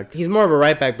right back. He's more of a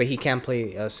right back, but he can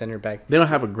play center back. They don't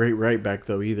have a great right back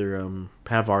though either.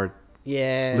 Pavard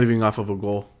Yeah, living off of a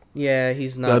goal. yeah,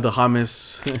 he's not The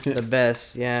James. the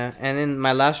best. Yeah, and then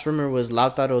my last rumor was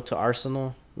Lautaro to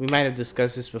Arsenal. We might have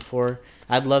discussed this before.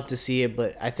 I'd love to see it,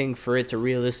 but I think for it to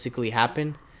realistically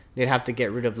happen, they'd have to get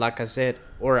rid of Lacazette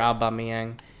or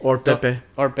Aubameyang or Pepe.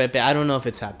 or Pepe. I don't know if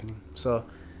it's happening. So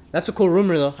that's a cool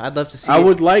rumor, though. I'd love to see. I it.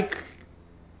 would like.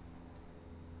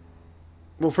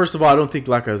 Well, first of all, I don't think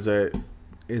Lacazette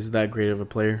is that great of a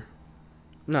player.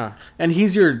 Nah. And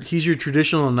he's your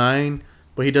traditional 9,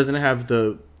 but he doesn't have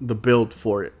the build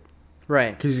for it.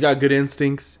 Right. Because he's got good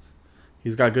instincts,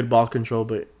 he's got good ball control,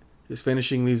 but his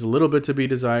finishing leaves a little bit to be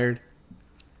desired.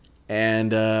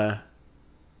 And yeah,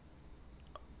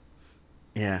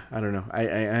 I don't know.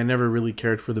 I never really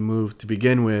cared for the move to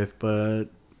begin with, but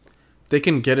if they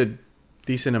can get a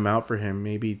decent amount for him,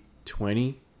 maybe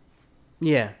 20.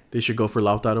 Yeah. They should go for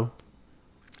Lautaro.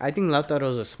 I think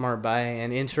Lautaro's a smart buy,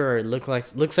 and Inter looks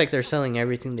like they're selling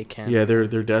everything they can. Yeah, they're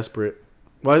desperate.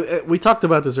 Well, we talked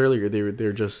about this earlier.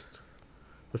 They're just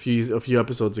a few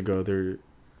episodes ago.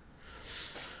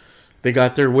 They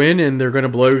got their win and they're gonna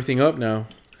blow everything up now,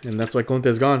 and that's why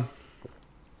Conte's gone.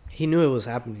 He knew it was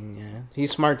happening. Yeah,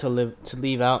 he's smart to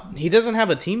leave out. He doesn't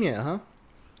have a team yet, huh?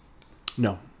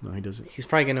 No, he doesn't. He's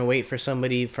probably gonna wait for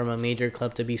somebody from a major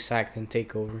club to be sacked and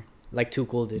take over, like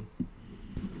Tuchel did.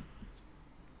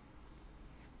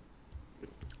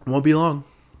 Won't be long.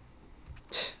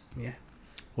 Yeah.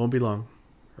 Won't be long.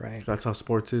 Right. That's how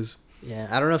sports is. Yeah,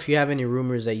 I don't know if you have any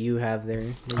rumors that you have there.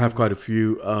 I have quite a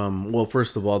few. Well,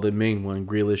 first of all, the main one,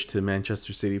 Grealish to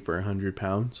Manchester City for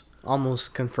 £100.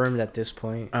 Almost confirmed at this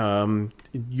point.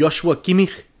 Joshua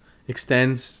Kimmich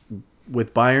extends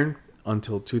with Bayern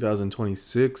until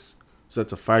 2026. So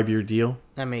that's a 5-year deal.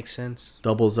 That makes sense.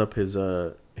 Doubles up his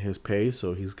pay,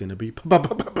 so he's gonna be paid.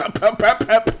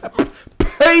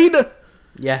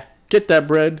 Yeah, Get that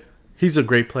bread. He's a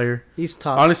great player. he's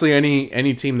top. Honestly,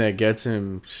 any team that gets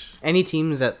him, Any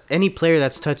player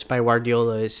that's touched by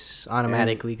Guardiola is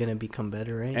automatically gonna become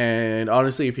better, right? and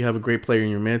honestly, if you have a great player in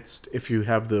your midst, if you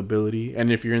have the ability,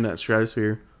 and if you're in that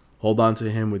stratosphere, hold on to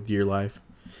him with dear life.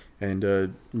 And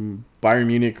Bayern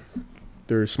Munich,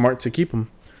 they're smart to keep him.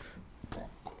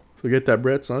 So get that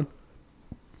bread, son.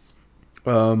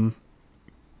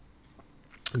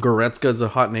 Goretzka's a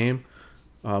hot name,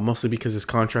 mostly because his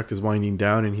contract is winding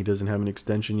down and he doesn't have an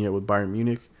extension yet with Bayern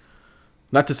Munich.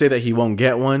 Not to say that he won't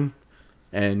get one,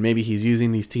 and maybe he's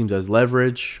using these teams as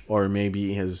leverage, or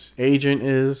maybe his agent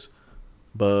is,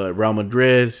 but Real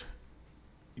Madrid,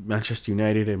 Manchester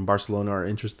United, and Barcelona are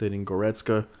interested in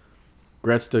Goretzka.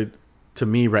 Goretzka, to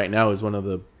me, right now, is one of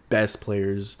the best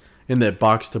players in that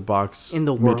box-to-box In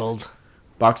the world,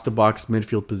 box-to-box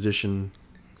midfield position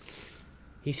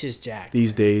he's just jacked.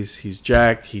 these days. He's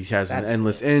jacked. He has That's an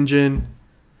endless engine.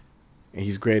 And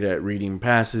he's great at reading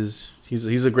passes.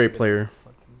 He's a great player.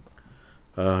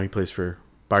 He plays for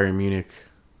Bayern Munich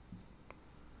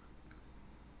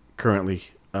currently.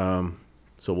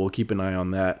 So we'll keep an eye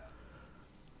on that.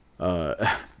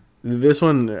 This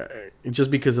one,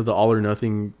 just because of the all or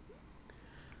nothing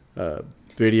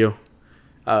video.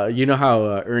 You know how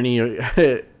Ernie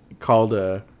called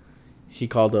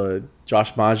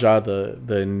Josh Maja the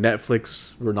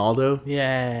Netflix Ronaldo?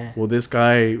 Yeah, Well, this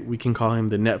guy, we can call him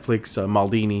the Netflix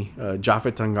Maldini,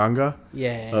 Japhet Tanganga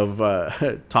yeah.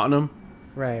 of Tottenham.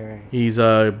 Right. He's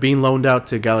being loaned out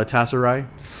to Galatasaray.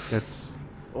 That's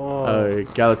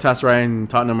Galatasaray and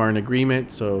Tottenham are in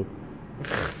agreement. So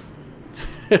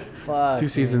Fuck, 2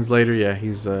 seasons later, yeah,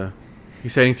 he's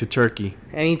heading to Turkey,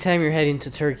 Anytime you're heading to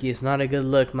Turkey, it's not a good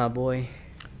look, my boy.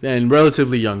 and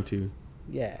relatively young too.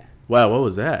 Yeah. Wow, what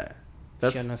was that?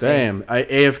 That's Shouldn't have damn.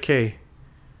 AFK.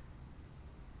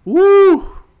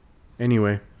 Woo.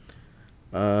 Anyway,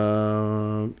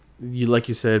 like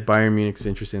you said, Bayern Munich's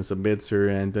interested in Sabitzer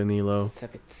and Danilo.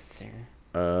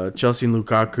 Chelsea and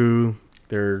Lukaku,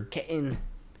 they're Kitten.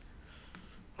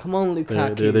 Come on,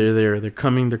 Lukaku.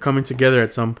 they're coming together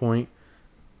at some point.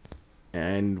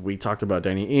 And we talked about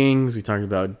Danny Ings. We talked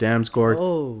about Damsgaard.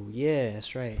 Oh, yeah,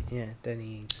 that's right. Yeah,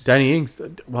 Danny Ings. Danny Ings.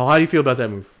 Well, how do you feel about that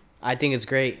move? I think it's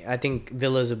great. I think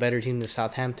Villa's a better team than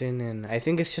Southampton, and I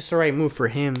think it's just the right move for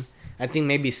him. I think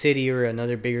maybe City or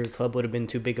another bigger club would have been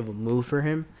too big of a move for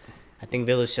him. I think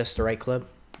Villa's just the right club.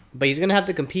 But he's going to have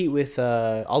to compete with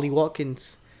Ollie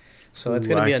Watkins. So it's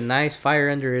going to be a nice fire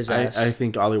under his ass. I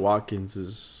think Ollie Watkins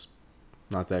is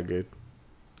not that good.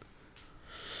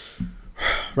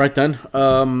 Right then.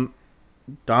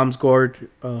 Damsgaard.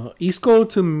 Isco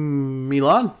to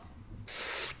Milan.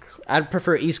 I'd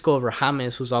prefer Isco over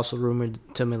James, who's also rumored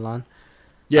to Milan.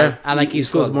 Yeah, I like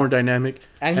Isco. Isco's more dynamic.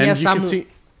 And he has you can Samu see-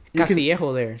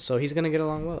 Castillejo there, so he's going to get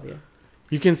along well, yeah.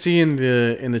 You can see in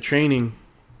the training.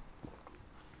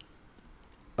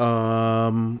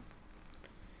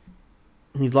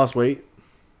 He's lost weight,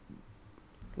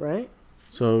 Right?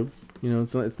 so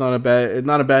it's not a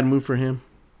bad move for him.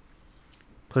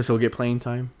 Plus, he'll get playing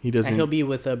time. He doesn't. And he'll be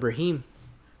with Brahim.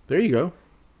 There you go.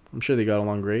 I'm sure they got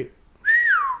along great.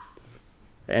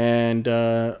 And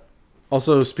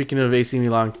also, speaking of AC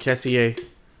Milan, Kessié,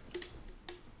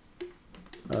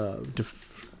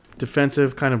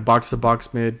 defensive kind of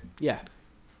box-to-box mid. Yeah.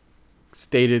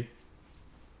 Stated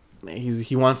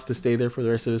he wants to stay there for the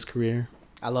rest of his career.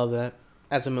 I love that.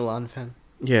 As a Milan fan.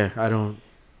 Yeah, I don't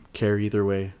care either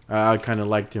way. I kind of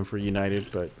liked him for United,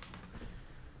 but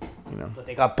But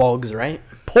they got Bogs, right?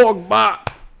 Pogba.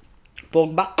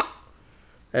 Pogba.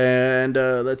 And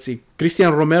let's see,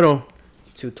 Christian Romero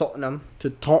To Tottenham. to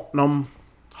Tottenham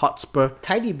Hotspur.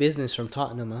 Tidy business from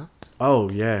Tottenham, huh? Oh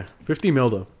yeah, 50 mil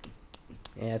though.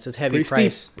 Yeah, it's a heavy Pretty steep,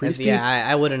 price. pretty That's- Yeah,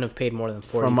 I wouldn't have paid more than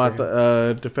 40 From for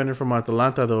him. defender from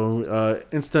Atalanta though,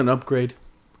 instant upgrade,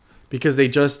 because they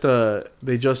just sold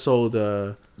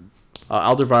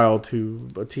Alderweireld to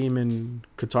a team in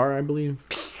Qatar, I believe.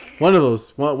 One of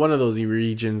those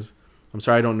regions. I'm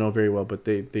sorry, I don't know very well, but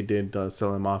they did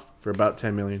sell him off for about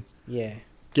 10 million, Yeah.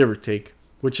 give or take,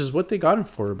 which is what they got him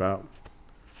for about.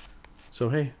 So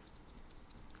hey,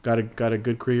 got a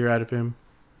good career out of him,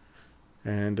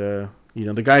 and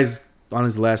the guy's on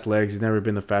his last legs. He's never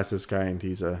been the fastest guy, and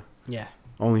he's Yeah.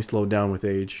 only slowed down with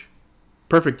age.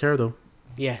 Perfect hair though.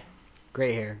 Yeah,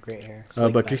 great hair. But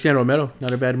Slick back. Cristiano Romero,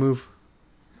 not a bad move.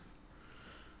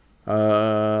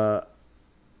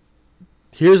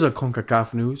 Here's a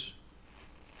CONCACAF news.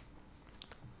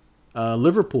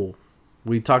 Liverpool.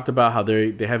 We talked about how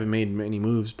they haven't made many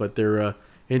moves, but they're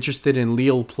interested in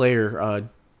Lille player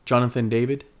Jonathan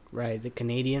David. Right, the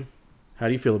Canadian. How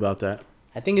do you feel about that?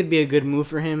 I think it'd be a good move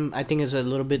for him. I think it's a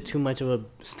little bit too much of a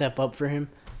step up for him.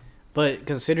 But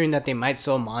considering that they might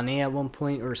sell Mane at one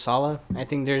point or Salah, I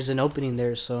think there's an opening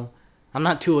there. So I'm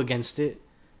not too against it.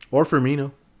 Or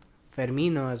Firmino.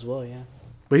 Firmino as well, yeah.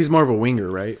 But he's more of a winger,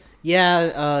 right?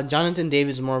 Yeah, Jonathan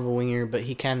David's more of a winger, but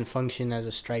he can function as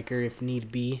a striker if need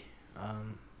be.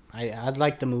 I'd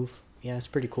like the move. Yeah, it's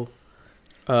pretty cool.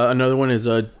 Another one is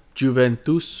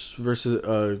Juventus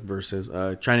versus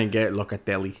trying to get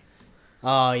Locatelli.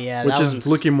 Oh yeah, which is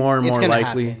looking more and more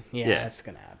likely. Happen. Yeah, that's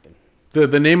gonna happen.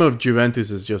 The name of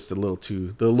Juventus is just a little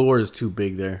too. The lure is too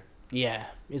big there. Yeah,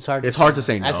 it's hard. It's hard to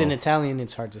say no. As an Italian,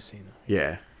 it's hard to say no.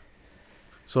 Yeah.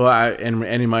 So and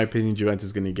in my opinion, Juventus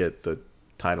is gonna get the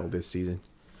title this season.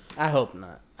 I hope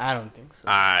not. I don't think so.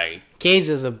 Kane's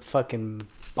is a fucking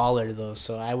baller though,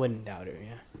 so I wouldn't doubt it.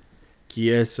 Yeah.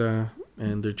 Chiesa,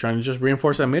 and they're trying to just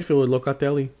reinforce that midfield with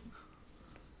Locatelli.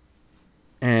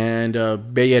 And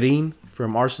Bellerin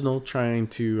from Arsenal trying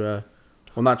to,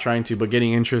 not trying to, but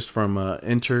getting interest from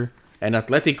Inter and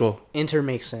Atletico. Inter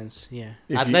makes sense, yeah.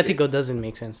 Atletico doesn't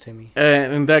make sense to me.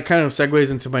 And that kind of segues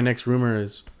into my next rumor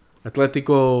is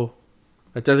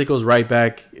Atletico's right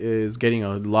back is getting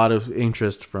a lot of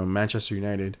interest from Manchester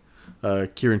United,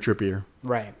 Kieran Trippier.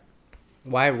 Right.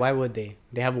 Why would they?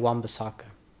 They have Wan-Bissaka.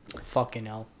 Fucking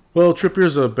hell. Well,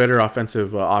 Trippier's a better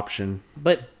offensive option.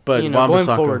 But going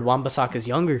forward, Wan-Bissaka's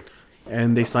younger.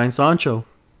 And they signed Sancho.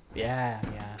 Yeah.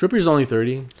 Trippier's only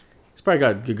 30. He's probably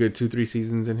got a good 2-3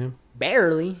 seasons in him.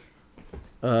 Barely.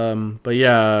 But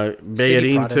yeah,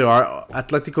 Bellerin to our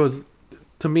Atletico's,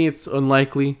 to me, it's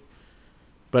unlikely.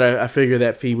 But I figure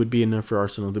that fee would be enough for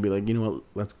Arsenal to be like, you know what,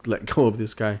 let's let go of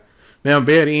this guy. Man,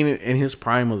 Bellerin in his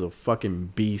prime was a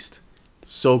fucking beast.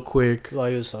 So quick. Oh,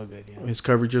 he was so good, yeah. His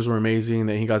coverages were amazing.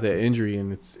 Then he got that injury,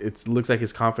 and it looks like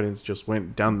his confidence just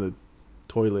went down the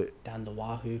toilet. Down the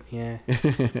wahoo, yeah.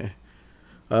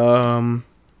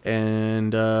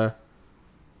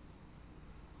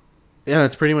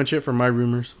 That's pretty much it for my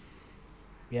rumors.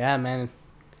 Yeah, man.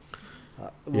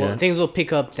 Things will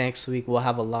pick up next week. We'll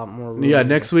have a lot more rumors. Yeah,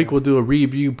 next week we'll do a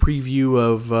preview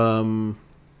of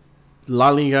La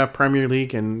Liga, Premier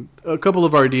League, and a couple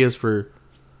of our ideas for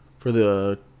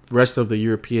the rest of the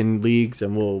European leagues,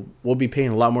 and we'll be paying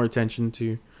a lot more attention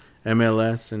to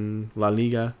MLS and La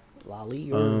Liga.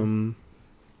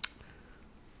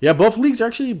 Yeah, both leagues are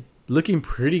actually looking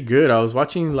pretty good. I was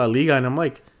watching La Liga, and I'm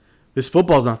like, this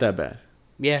football's not that bad.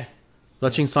 Yeah.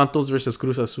 Watching Santos versus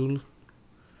Cruz Azul.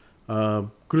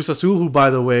 Cruz Azul, who, by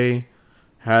the way,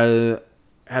 had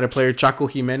a player, Chaco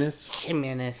Jimenez.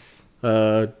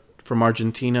 From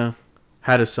Argentina.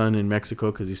 Had a son in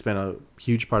Mexico because he spent a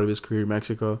huge part of his career in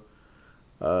Mexico.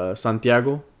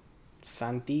 Santiago.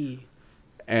 Santi.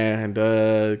 And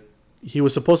he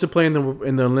was supposed to play in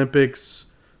the Olympics,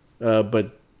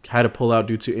 but had to pull out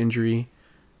due to injury.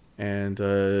 And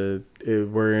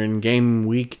we're in game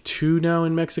week 2 now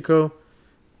in Mexico.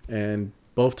 And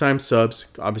both times subs,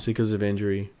 obviously because of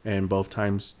injury. And both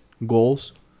times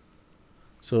goals.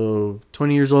 So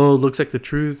 20 years old, looks like the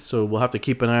truth. So we'll have to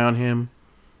keep an eye on him.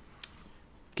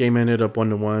 Game ended up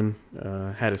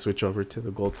 1-1. Had to switch over to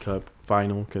the Gold Cup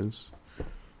final because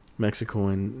Mexico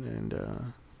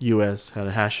and U.S. had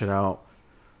to hash it out.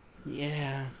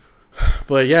 Yeah.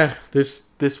 But yeah, this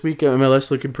week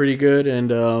MLS looking pretty good. And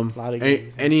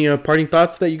any parting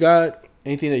thoughts that you got?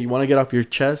 Anything that you want to get off your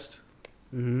chest?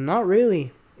 Not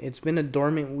really. It's been a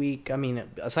dormant week. I mean,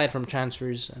 aside from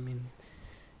transfers,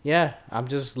 yeah, I'm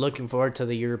just looking forward to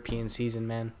the European season,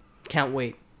 man. Can't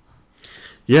wait.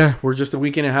 Yeah, we're just a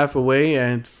week and a half away,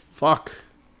 and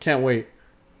can't wait.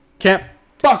 Can't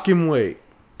fucking wait.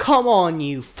 Come on,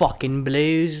 you fucking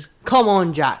Blues. Come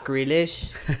on, Jack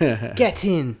Grealish. Get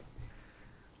in.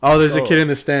 Oh, there's a kid in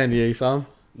the stand. Yeah, you saw him?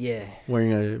 Yeah.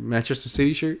 Wearing a Manchester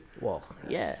City shirt? Well,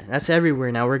 yeah, that's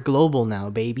everywhere now. We're global now,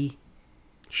 baby.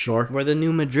 Sure. We're the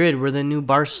new Madrid. We're the new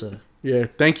Barca. Yeah,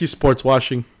 thank you, sports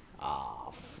washing.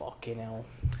 Oh, fucking hell.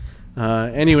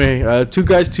 Anyway, 2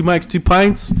 guys, 2 mics, 2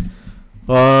 pints.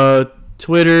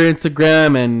 Twitter,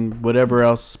 Instagram, and whatever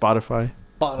else, Spotify.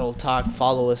 Bottle Talk,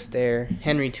 follow us there.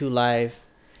 Henry2Live.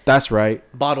 That's right.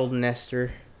 Bottled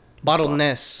Nester. Bottled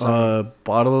Nest.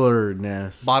 Bottler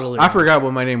Nest. Bottler. I forgot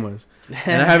what my name was.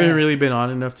 And I haven't really been on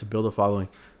enough to build a following.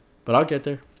 But I'll get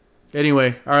there.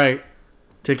 Anyway, all right.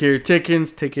 Take care of your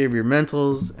tickets. Take care of your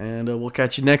mentals. And we'll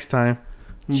catch you next time.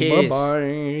 Cheers. Bye-bye.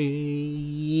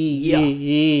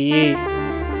 Yeah.